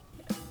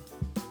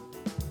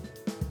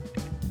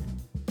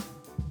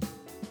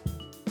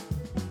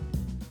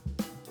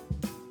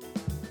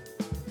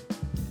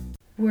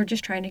 We're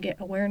just trying to get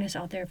awareness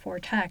out there for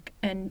tech,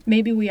 and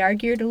maybe we are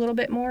geared a little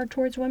bit more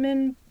towards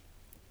women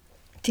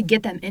to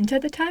get them into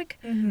the tech,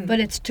 but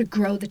it's to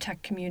grow the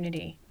tech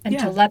community and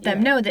to let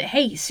them know that,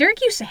 hey,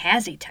 Syracuse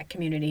has a tech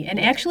community, and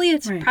actually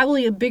it's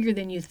probably bigger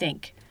than you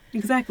think.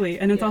 Exactly.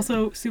 And it's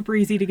also super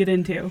easy to get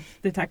into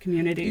the tech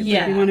community.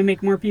 Yeah. We want to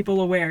make more people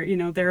aware.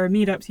 There are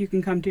meetups you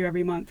can come to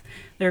every month.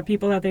 There are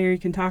people out there you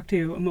can talk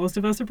to. Most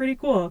of us are pretty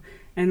cool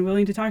and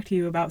willing to talk to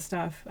you about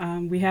stuff.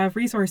 We have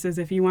resources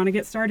if you want to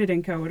get started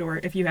in code, or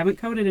if you haven't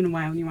coded in a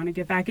while and you want to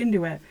get back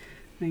into it.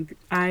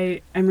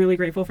 I am really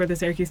grateful for the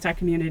Syracuse tech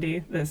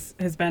community. This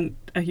has been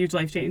a huge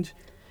life change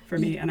for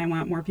me, and I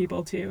want more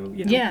people to,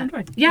 come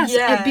join.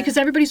 Yes, because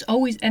everybody's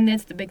always, and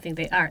that's the big thing,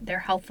 they're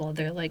helpful.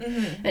 They're like,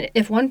 and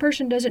if one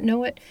person doesn't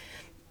know it,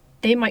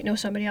 they might know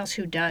somebody else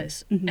who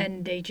does,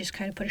 and they just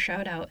kind of put a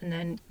shout out, and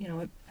then,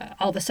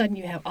 all of a sudden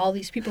you have all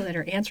these people that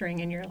are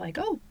answering, and you're like,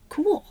 oh,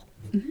 cool.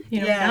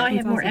 Now I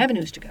have more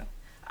avenues to go.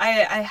 I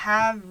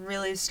have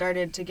really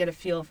started to get a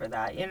feel for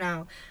that.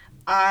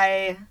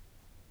 I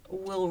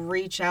will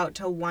reach out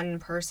to one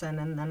person,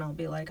 and then I'll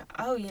be like,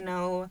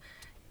 oh,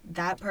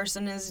 that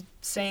person is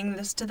saying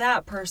this to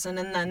that person,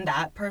 and then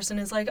that person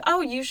is like,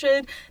 oh, you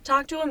should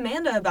talk to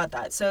Amanda about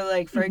that. So,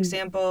 like, for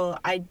example,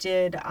 I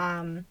did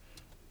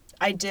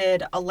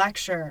a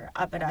lecture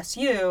up at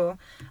SU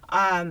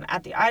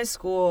at the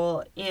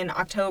iSchool in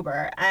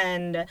October,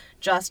 and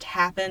just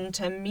happened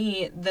to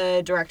meet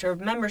the director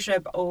of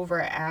membership over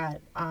at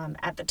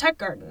the Tech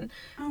Garden.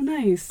 Oh,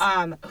 nice.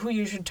 Who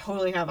you should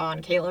totally have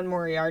on, Caitlin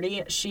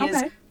Moriarty. She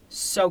is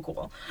so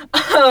cool.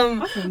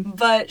 Awesome.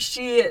 But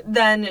she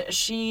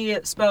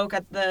spoke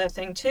at the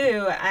thing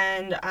too,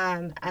 and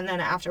then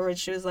afterwards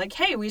she was like,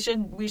 hey, we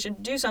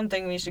should do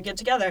something, we should get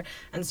together.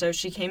 And so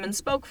she came and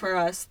spoke for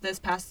us this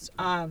past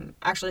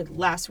actually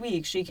last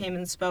week. She came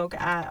and spoke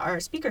at our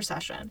speaker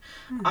session.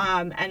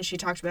 And she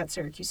talked about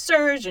Syracuse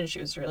Surge, and she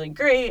was really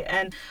great.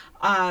 And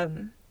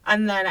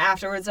then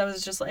afterwards I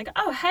was just like,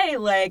 oh, hey,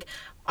 like,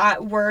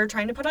 we're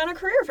trying to put on a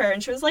career fair.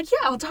 And she was like, yeah,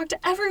 I'll talk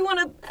to everyone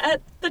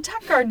at the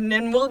Tech Garden,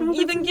 and we'll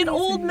even get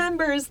old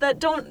members that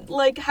don't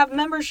like have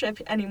membership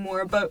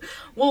anymore, but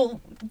we'll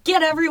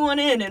get everyone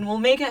in and we'll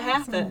make it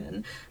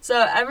happen.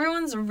 So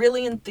everyone's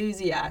really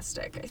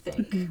enthusiastic, I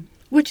think.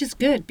 Which is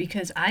good,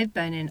 because I've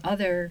been in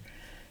other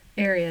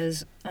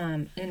areas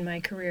in my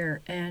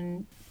career,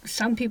 and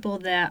some people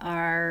that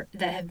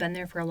have been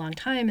there for a long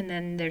time, and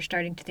then they're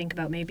starting to think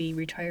about maybe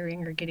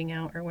retiring or getting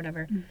out or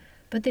whatever,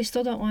 but they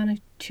still don't want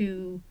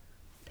to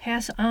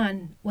pass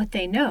on what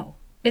they know.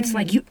 It's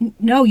like,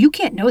 you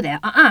can't know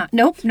that.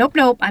 Nope.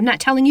 I'm not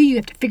telling you. You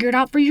have to figure it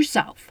out for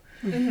yourself.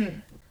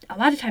 A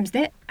lot of times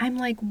I'm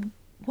like,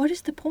 what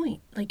is the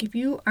point? Like, if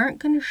you aren't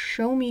going to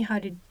show me how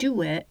to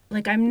do it,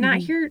 like, I'm not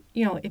here,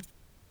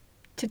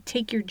 to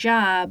take your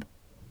job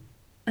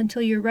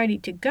until you're ready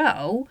to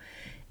go,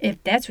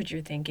 if that's what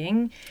you're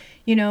thinking,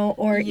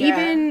 or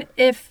even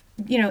if,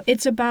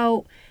 it's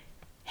about,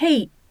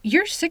 hey,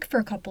 you're sick for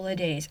a couple of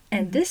days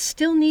and this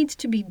still needs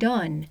to be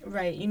done.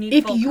 Right. You need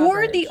if full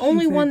you're coverage. the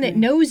only one that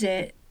knows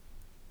it,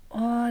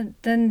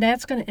 then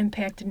that's going to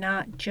impact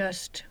not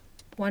just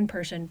one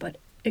person, but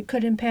it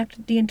could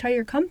impact the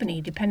entire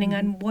company depending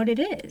on what it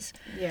is.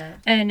 Yeah.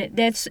 And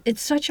it's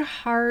such a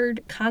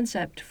hard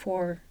concept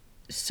for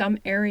some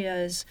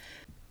areas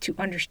to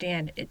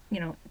understand. It,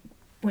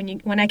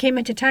 when I came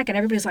into tech and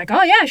everybody's like,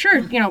 oh yeah,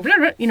 sure, blah,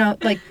 blah,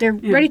 like they're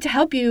ready to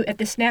help you at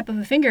the snap of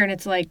a finger, and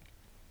it's like,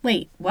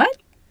 wait, what?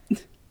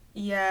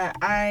 Yeah,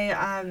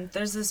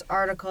 there's this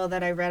article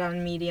that I read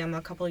on Medium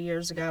a couple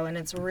years ago, and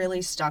it's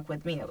really stuck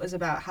with me. It was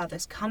about how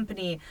this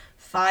company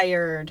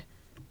fired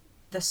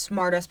the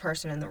smartest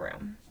person in the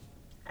room.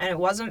 And it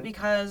wasn't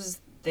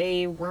because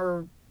they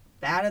were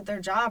bad at their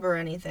job or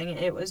anything.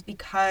 It was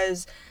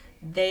because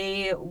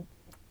they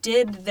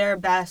did their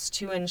best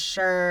to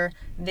ensure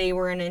they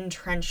were an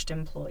entrenched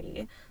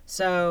employee.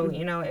 So,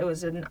 it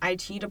was an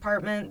IT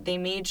department. They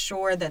made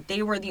sure that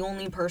they were the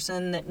only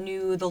person that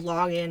knew the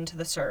login to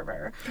the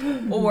server.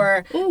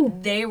 Or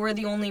they were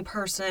the only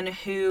person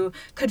who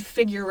could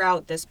figure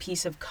out this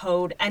piece of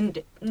code,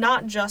 and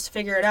not just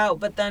figure it out,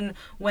 but then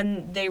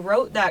when they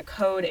wrote that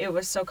code, it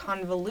was so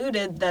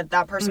convoluted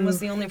that person was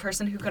the only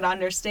person who could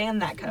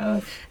understand that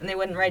code. And they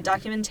wouldn't write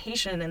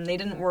documentation, and they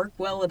didn't work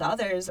well with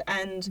others.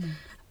 And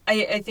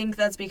I think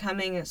that's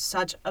becoming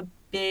such a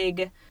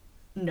big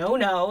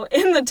no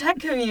in the tech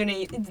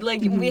community.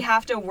 Like, we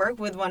have to work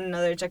with one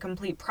another to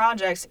complete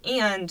projects,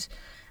 and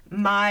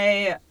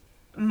my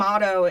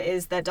motto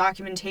is that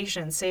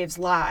documentation saves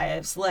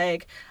lives.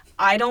 Like,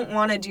 I don't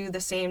want to do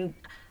the same.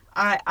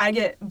 I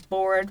get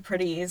bored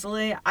pretty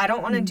easily. I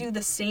don't want to do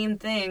the same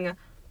thing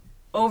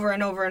over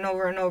and over and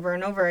over and over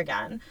and over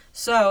again.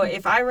 So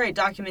if I write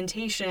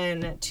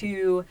documentation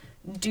to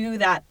do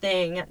that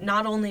thing,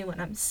 not only when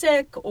I'm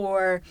sick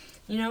or,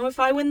 if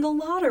I win the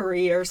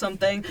lottery or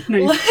something,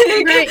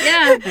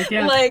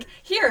 like,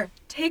 here,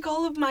 take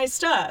all of my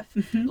stuff.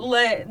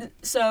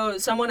 So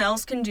someone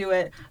else can do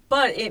it,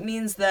 but it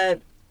means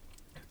that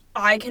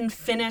I can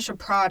finish a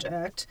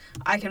project,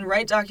 I can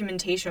write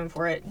documentation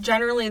for it.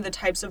 Generally, the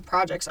types of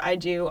projects I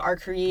do are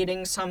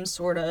creating some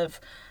sort of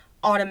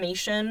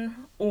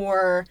automation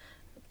or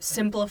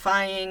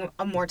simplifying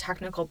a more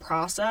technical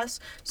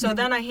process. So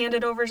then I hand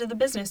it over to the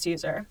business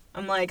user.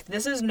 I'm like,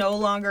 this is no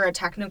longer a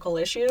technical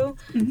issue.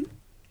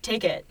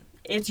 Take it.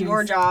 It's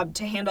your job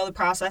to handle the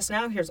process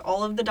now. Here's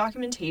all of the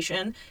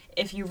documentation.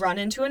 If you run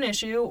into an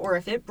issue or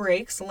if it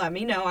breaks, let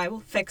me know. I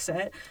will fix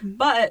it.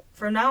 But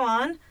from now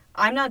on,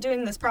 I'm not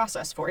doing this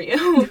process for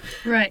you.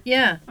 Right,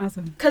 yeah.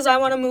 Awesome. Because I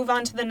want to move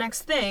on to the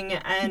next thing.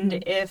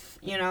 And if,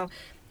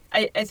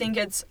 I think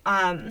it's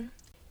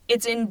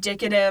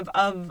indicative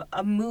of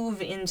a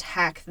move in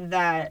tech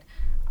that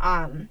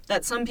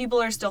some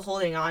people are still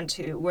holding on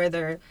to, where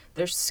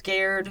they're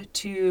scared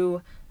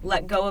to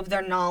let go of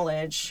their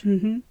knowledge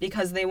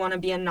because they want to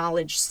be a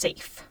knowledge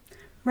safe.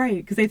 Right,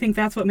 because they think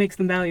that's what makes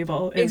them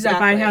valuable. Exactly.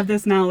 If I have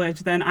this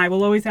knowledge, then I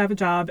will always have a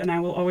job and I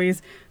will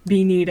always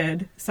be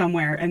needed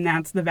somewhere, and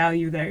that's the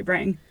value they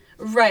bring.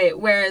 Right,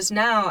 whereas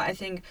now I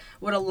think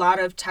what a lot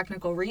of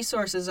technical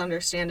resources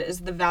understand is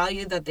the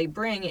value that they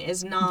bring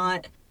is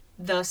not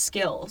the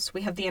skills.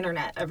 We have the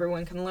internet.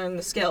 Everyone can learn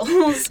the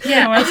skills.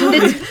 Yeah,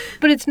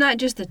 but it's not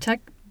just the tech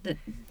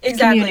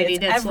community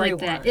that's everyone.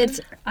 Like that.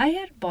 I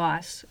had a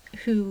boss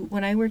who,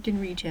 when I worked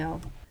in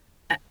retail,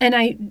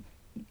 and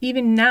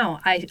even now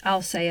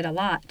I'll say it a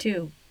lot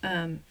too,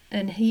 and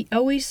he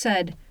always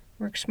said,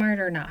 work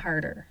smarter, not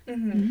harder.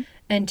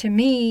 And to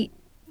me,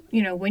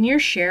 when you're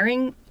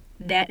sharing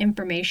that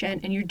information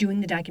and you're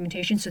doing the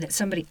documentation so that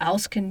somebody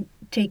else can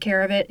take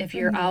care of it if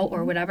you're out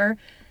or whatever,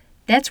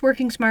 that's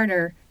working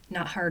smarter,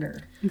 not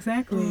harder.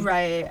 Exactly.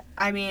 Right.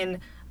 I mean,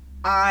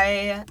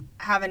 I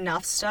have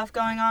enough stuff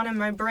going on in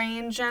my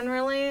brain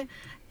generally.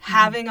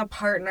 Having a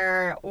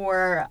partner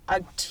or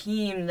a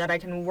team that I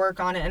can work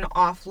on it and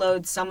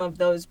offload some of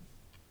those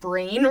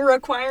brain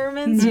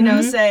requirements, you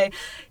know, say,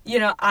 you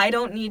know, I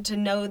don't need to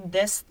know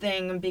this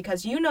thing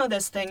because you know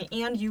this thing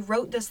and you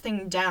wrote this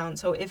thing down.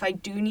 So if I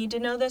do need to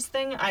know this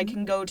thing, I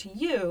can go to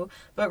you,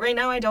 but right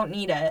now I don't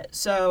need it.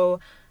 So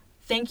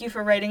thank you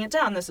for writing it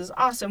down. This is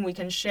awesome. We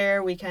can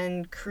share, we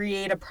can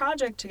create a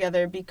project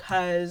together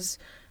because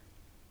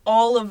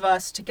all of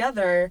us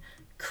together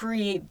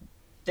create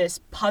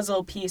this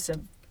puzzle piece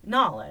of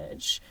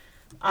knowledge.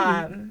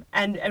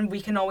 And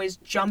we can always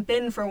jump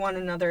in for one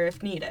another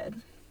if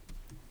needed.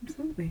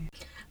 Absolutely.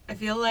 I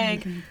feel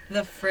like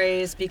the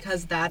phrase,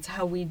 because that's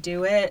how we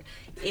do it,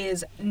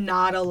 is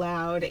not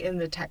allowed in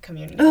the tech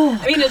community.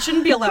 I mean, it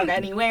shouldn't be allowed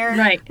anywhere.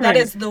 Right. That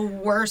is the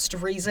worst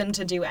reason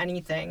to do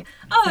anything.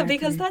 Oh,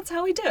 because that's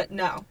how we do it.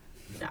 No.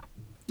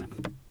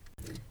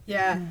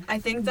 Yeah, I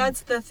think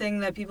that's the thing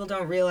that people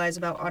don't realize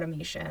about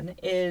automation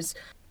is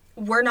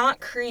we're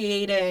not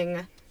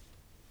creating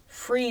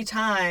free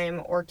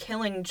time or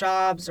killing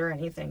jobs or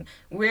anything.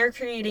 We're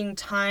creating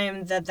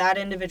time that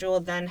individual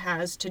then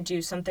has to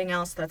do something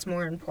else that's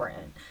more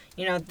important.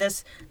 You know,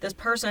 this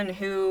person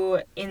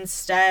who,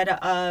 instead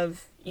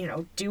of, you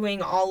know,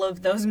 doing all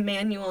of those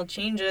manual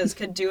changes,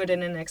 could do it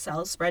in an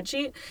Excel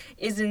spreadsheet,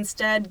 is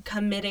instead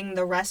committing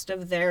the rest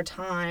of their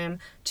time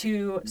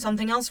to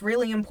something else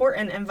really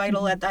important and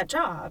vital at that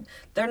job.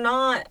 They're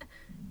not,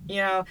 you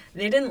know,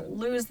 they didn't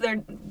lose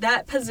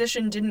that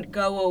position didn't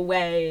go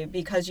away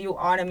because you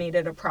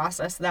automated a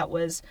process that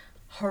was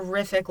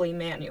horrifically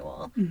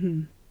manual.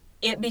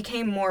 It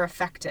became more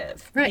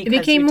effective. Right, it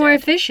became more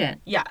efficient.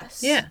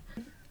 Yes. Yeah.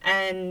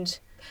 And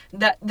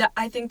that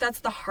I think that's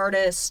the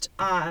hardest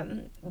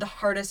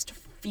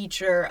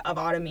feature of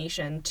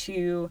automation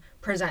to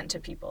present to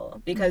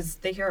people, because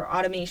they hear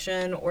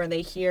automation or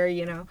they hear,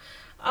 you know,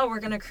 oh, we're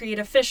going to create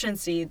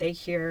efficiency. They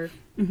hear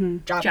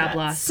job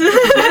loss.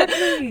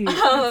 Exactly.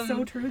 That's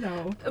so true,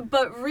 though.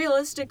 But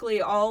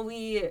realistically, all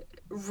we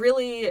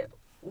really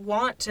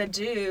want to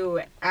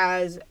do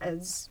as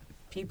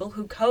people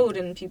who code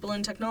and people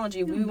in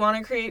technology, we want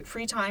to create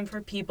free time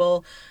for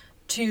people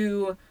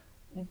to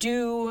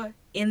do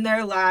in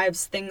their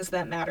lives things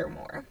that matter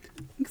more.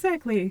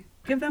 Exactly.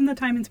 Give them the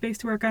time and space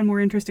to work on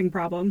more interesting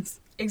problems.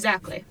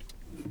 Exactly.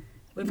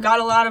 We've got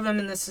a lot of them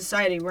in this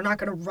society. We're not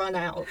going to run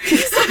out.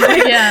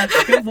 Yeah.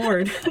 Good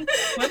Lord.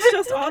 Let's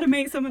just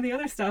automate some of the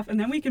other stuff, and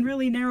then we can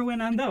really narrow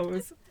in on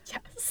those.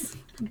 Yes.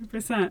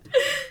 100%.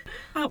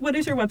 What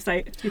is your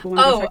website? People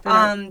want to check that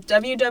out.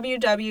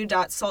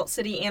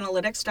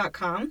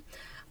 www.saltcityanalytics.com.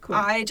 Cool.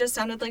 I just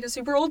sounded like a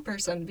super old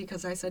person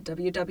because I said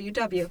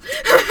www.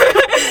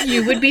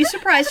 You would be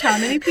surprised how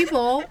many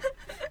people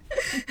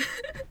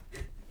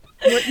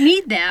would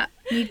need to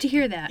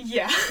hear that.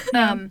 Yeah.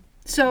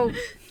 So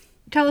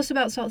tell us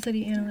about Salt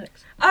City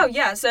Analytics. Oh,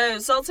 yeah. So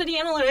Salt City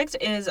Analytics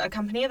is a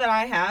company that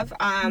I have.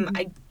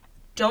 I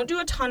don't do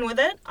a ton with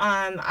it.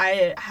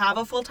 I have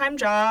a full-time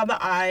job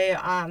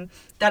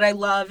that I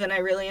love, and I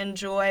really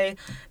enjoy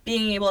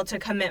being able to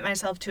commit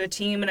myself to a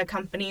team and a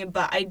company,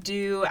 but I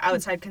do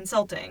outside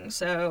consulting.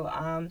 So,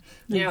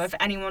 you know, if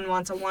anyone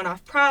wants a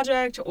one-off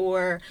project,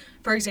 or,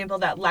 for example,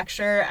 that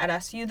lecture at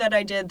SU that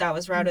I did, that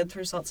was routed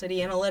through Salt City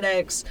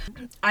Analytics.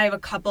 I have a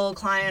couple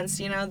clients,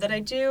 you know, that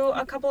I do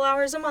a couple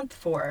hours a month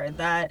for,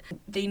 that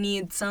they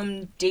need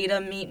some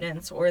data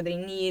maintenance, or they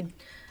need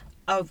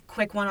a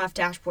quick one-off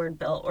dashboard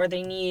built, or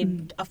they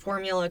need a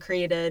formula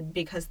created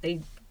because they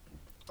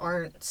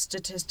aren't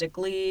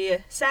statistically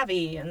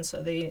savvy, and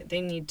so they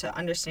need to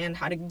understand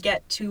how to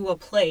get to a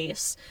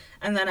place,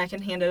 and then I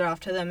can hand it off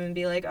to them and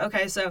be like,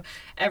 okay, so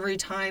every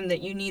time that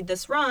you need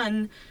this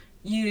run,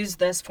 use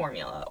this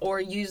formula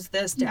or use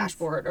this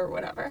dashboard or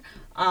whatever.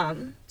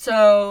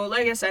 So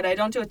like I said, I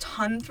don't do a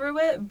ton through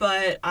it,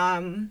 but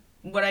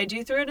what I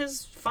do through it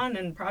is fun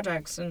and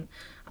projects and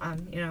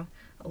you know,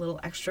 a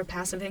little extra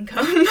passive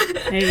income.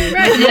 Hey,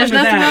 right, there's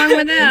nothing wrong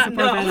with that.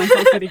 Support that on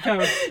Salt City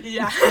Code.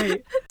 Yeah.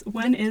 Great.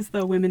 When is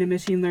the Women in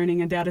Machine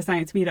Learning and Data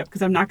Science meetup?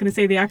 Because I'm not going to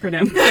say the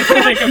acronym. I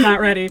feel like I'm not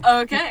ready.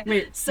 Okay.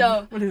 Wait.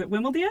 So what is it?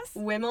 WIMLDS?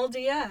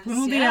 WIMLDS.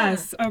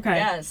 WIMLDS. Okay.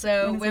 Yeah.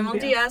 So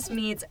WIMLDS WIMLDS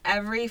meets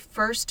every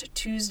first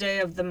Tuesday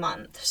of the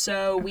month.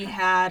 So we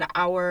had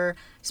our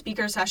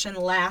speaker session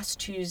last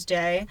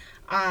Tuesday,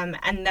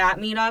 and that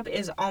meetup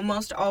is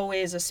almost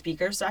always a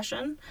speaker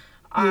session.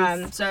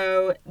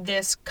 So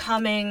this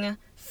coming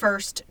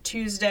first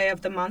Tuesday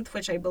of the month,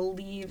 which I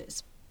believe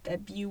is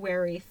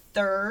February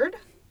 3rd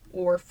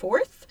or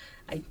 4th.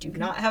 I do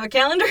not have a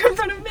calendar in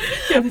front of me.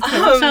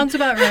 Sounds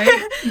about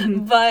right.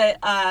 But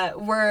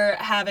we're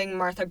having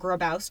Martha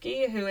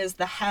Grabowski, who is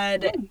the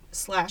head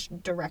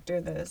 / director,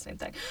 the same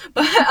thing.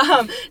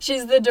 But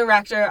she's the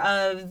director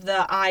of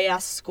the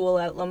IS school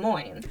at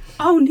Lemoyne.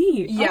 Oh,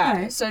 neat. Yeah,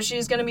 Okay. so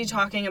she's going to be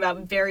talking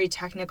about very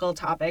technical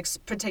topics,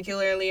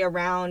 particularly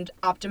around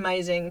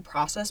optimizing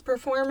process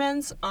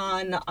performance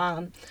on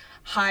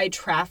high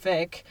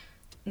traffic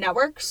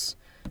networks.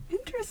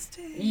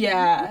 Interesting.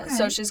 Yeah, Okay.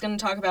 so she's going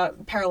to talk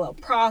about parallel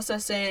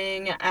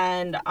processing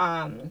and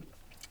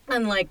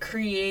like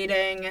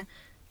creating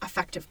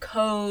effective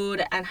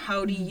code and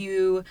how do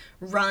you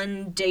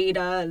run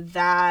data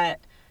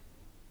that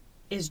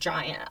is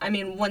giant. I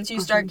mean, once you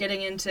start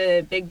getting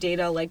into big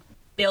data, like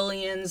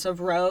billions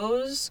of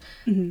rows,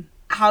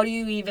 how do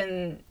you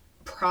even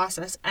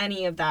process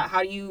any of that?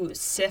 How do you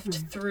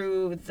sift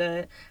through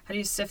the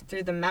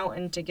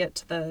mountain to get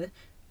to the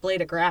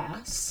blade of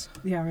grass?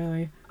 Yeah,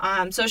 really.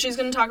 So she's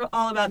going to talk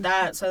all about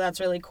that, so that's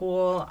really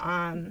cool.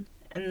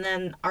 And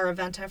then our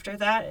event after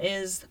that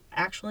is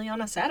actually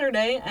on a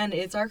Saturday, and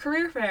it's our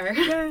career fair.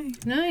 Yay.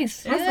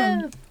 Nice.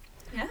 Awesome.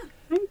 Yeah.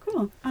 Oh,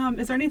 cool.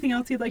 Is there anything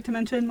else you'd like to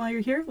mention while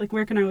you're here? Like,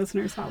 where can our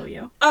listeners follow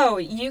you? Oh,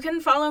 you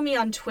can follow me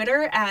on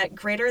Twitter at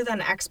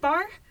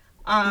 @XBAR,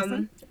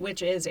 Awesome.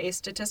 which is a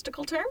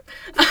statistical term.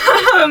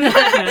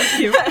 Yeah,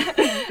 cute.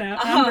 That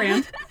on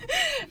brand.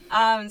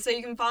 So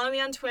you can follow me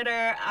on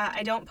Twitter.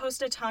 I don't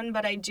post a ton,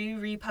 but I do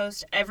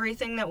repost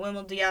everything that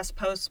Wimel DS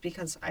posts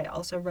because I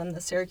also run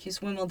the Syracuse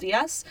Wimel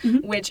DS,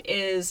 which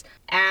is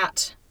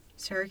at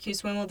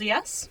Syracuse Wimel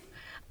DS.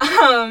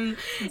 Awesome.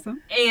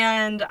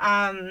 And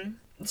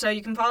so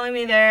you can follow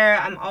me there.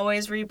 I'm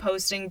always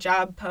reposting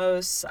job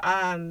posts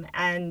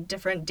and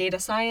different data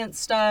science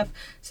stuff.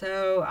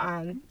 So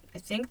I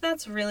think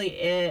that's really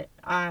it.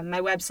 My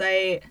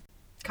website,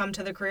 come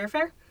to the career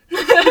fair.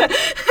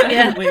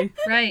 Definitely.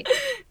 Right.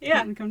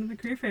 Yeah. Come to the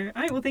career fair.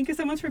 All right. Well, thank you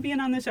so much for being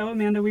on the show,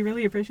 Amanda. We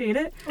really appreciate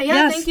it. Yeah,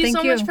 Yes, thank you thank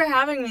so you. much for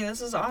having me.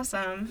 This is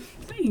awesome.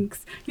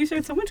 Thanks. You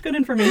shared so much good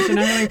information.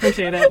 I really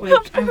appreciate it.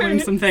 Like, I've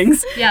learned some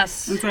things.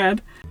 Yes. That's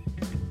rad.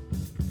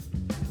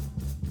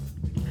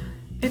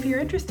 If you're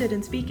interested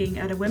in speaking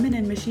at a Women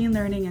in Machine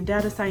Learning and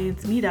Data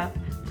Science meetup,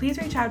 please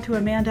reach out to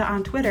Amanda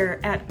on Twitter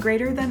at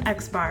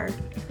 @XBAR.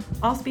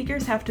 All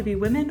speakers have to be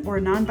women or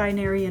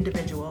non-binary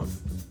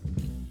individuals.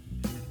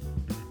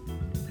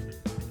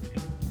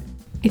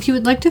 If you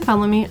would like to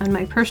follow me on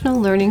my personal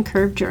learning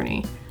curve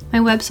journey, my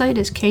website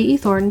is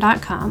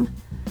kethorn.com,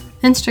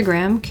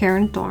 Instagram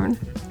Karen Thorn,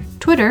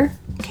 Twitter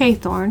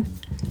kthorn,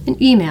 and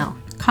email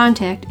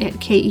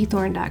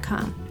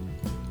contact@kethorn.com.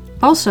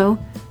 Also,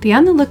 be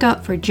on the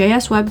lookout for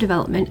JS Web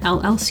Development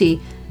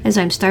LLC as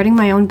I'm starting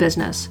my own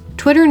business.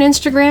 Twitter and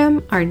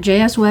Instagram are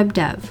JS Web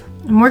Dev.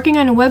 I'm working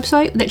on a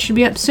website that should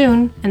be up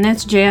soon, and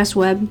that's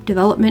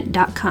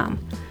jswebdevelopment.com.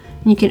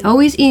 And you can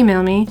always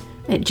email me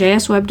at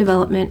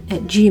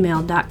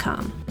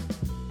jswebdevelopment@gmail.com.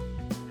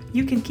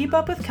 You can keep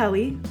up with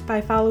Kelly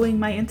by following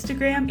my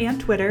Instagram and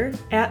Twitter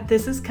at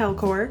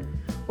thisiskelcor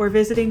or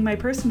visiting my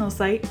personal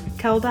site,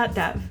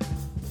 kel.dev.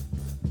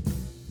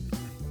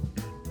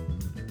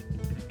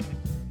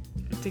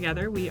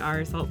 Together, we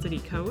are Salt City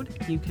Code.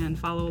 You can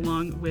follow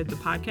along with the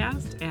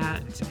podcast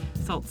at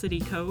Salt City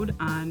Code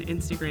on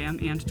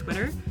Instagram and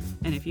Twitter.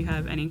 And if you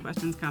have any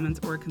questions, comments,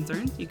 or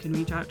concerns, you can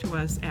reach out to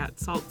us at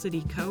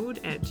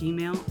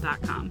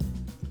saltcitycode@gmail.com.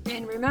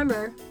 And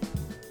remember,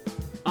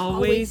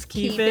 Always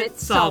keep it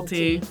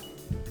salty.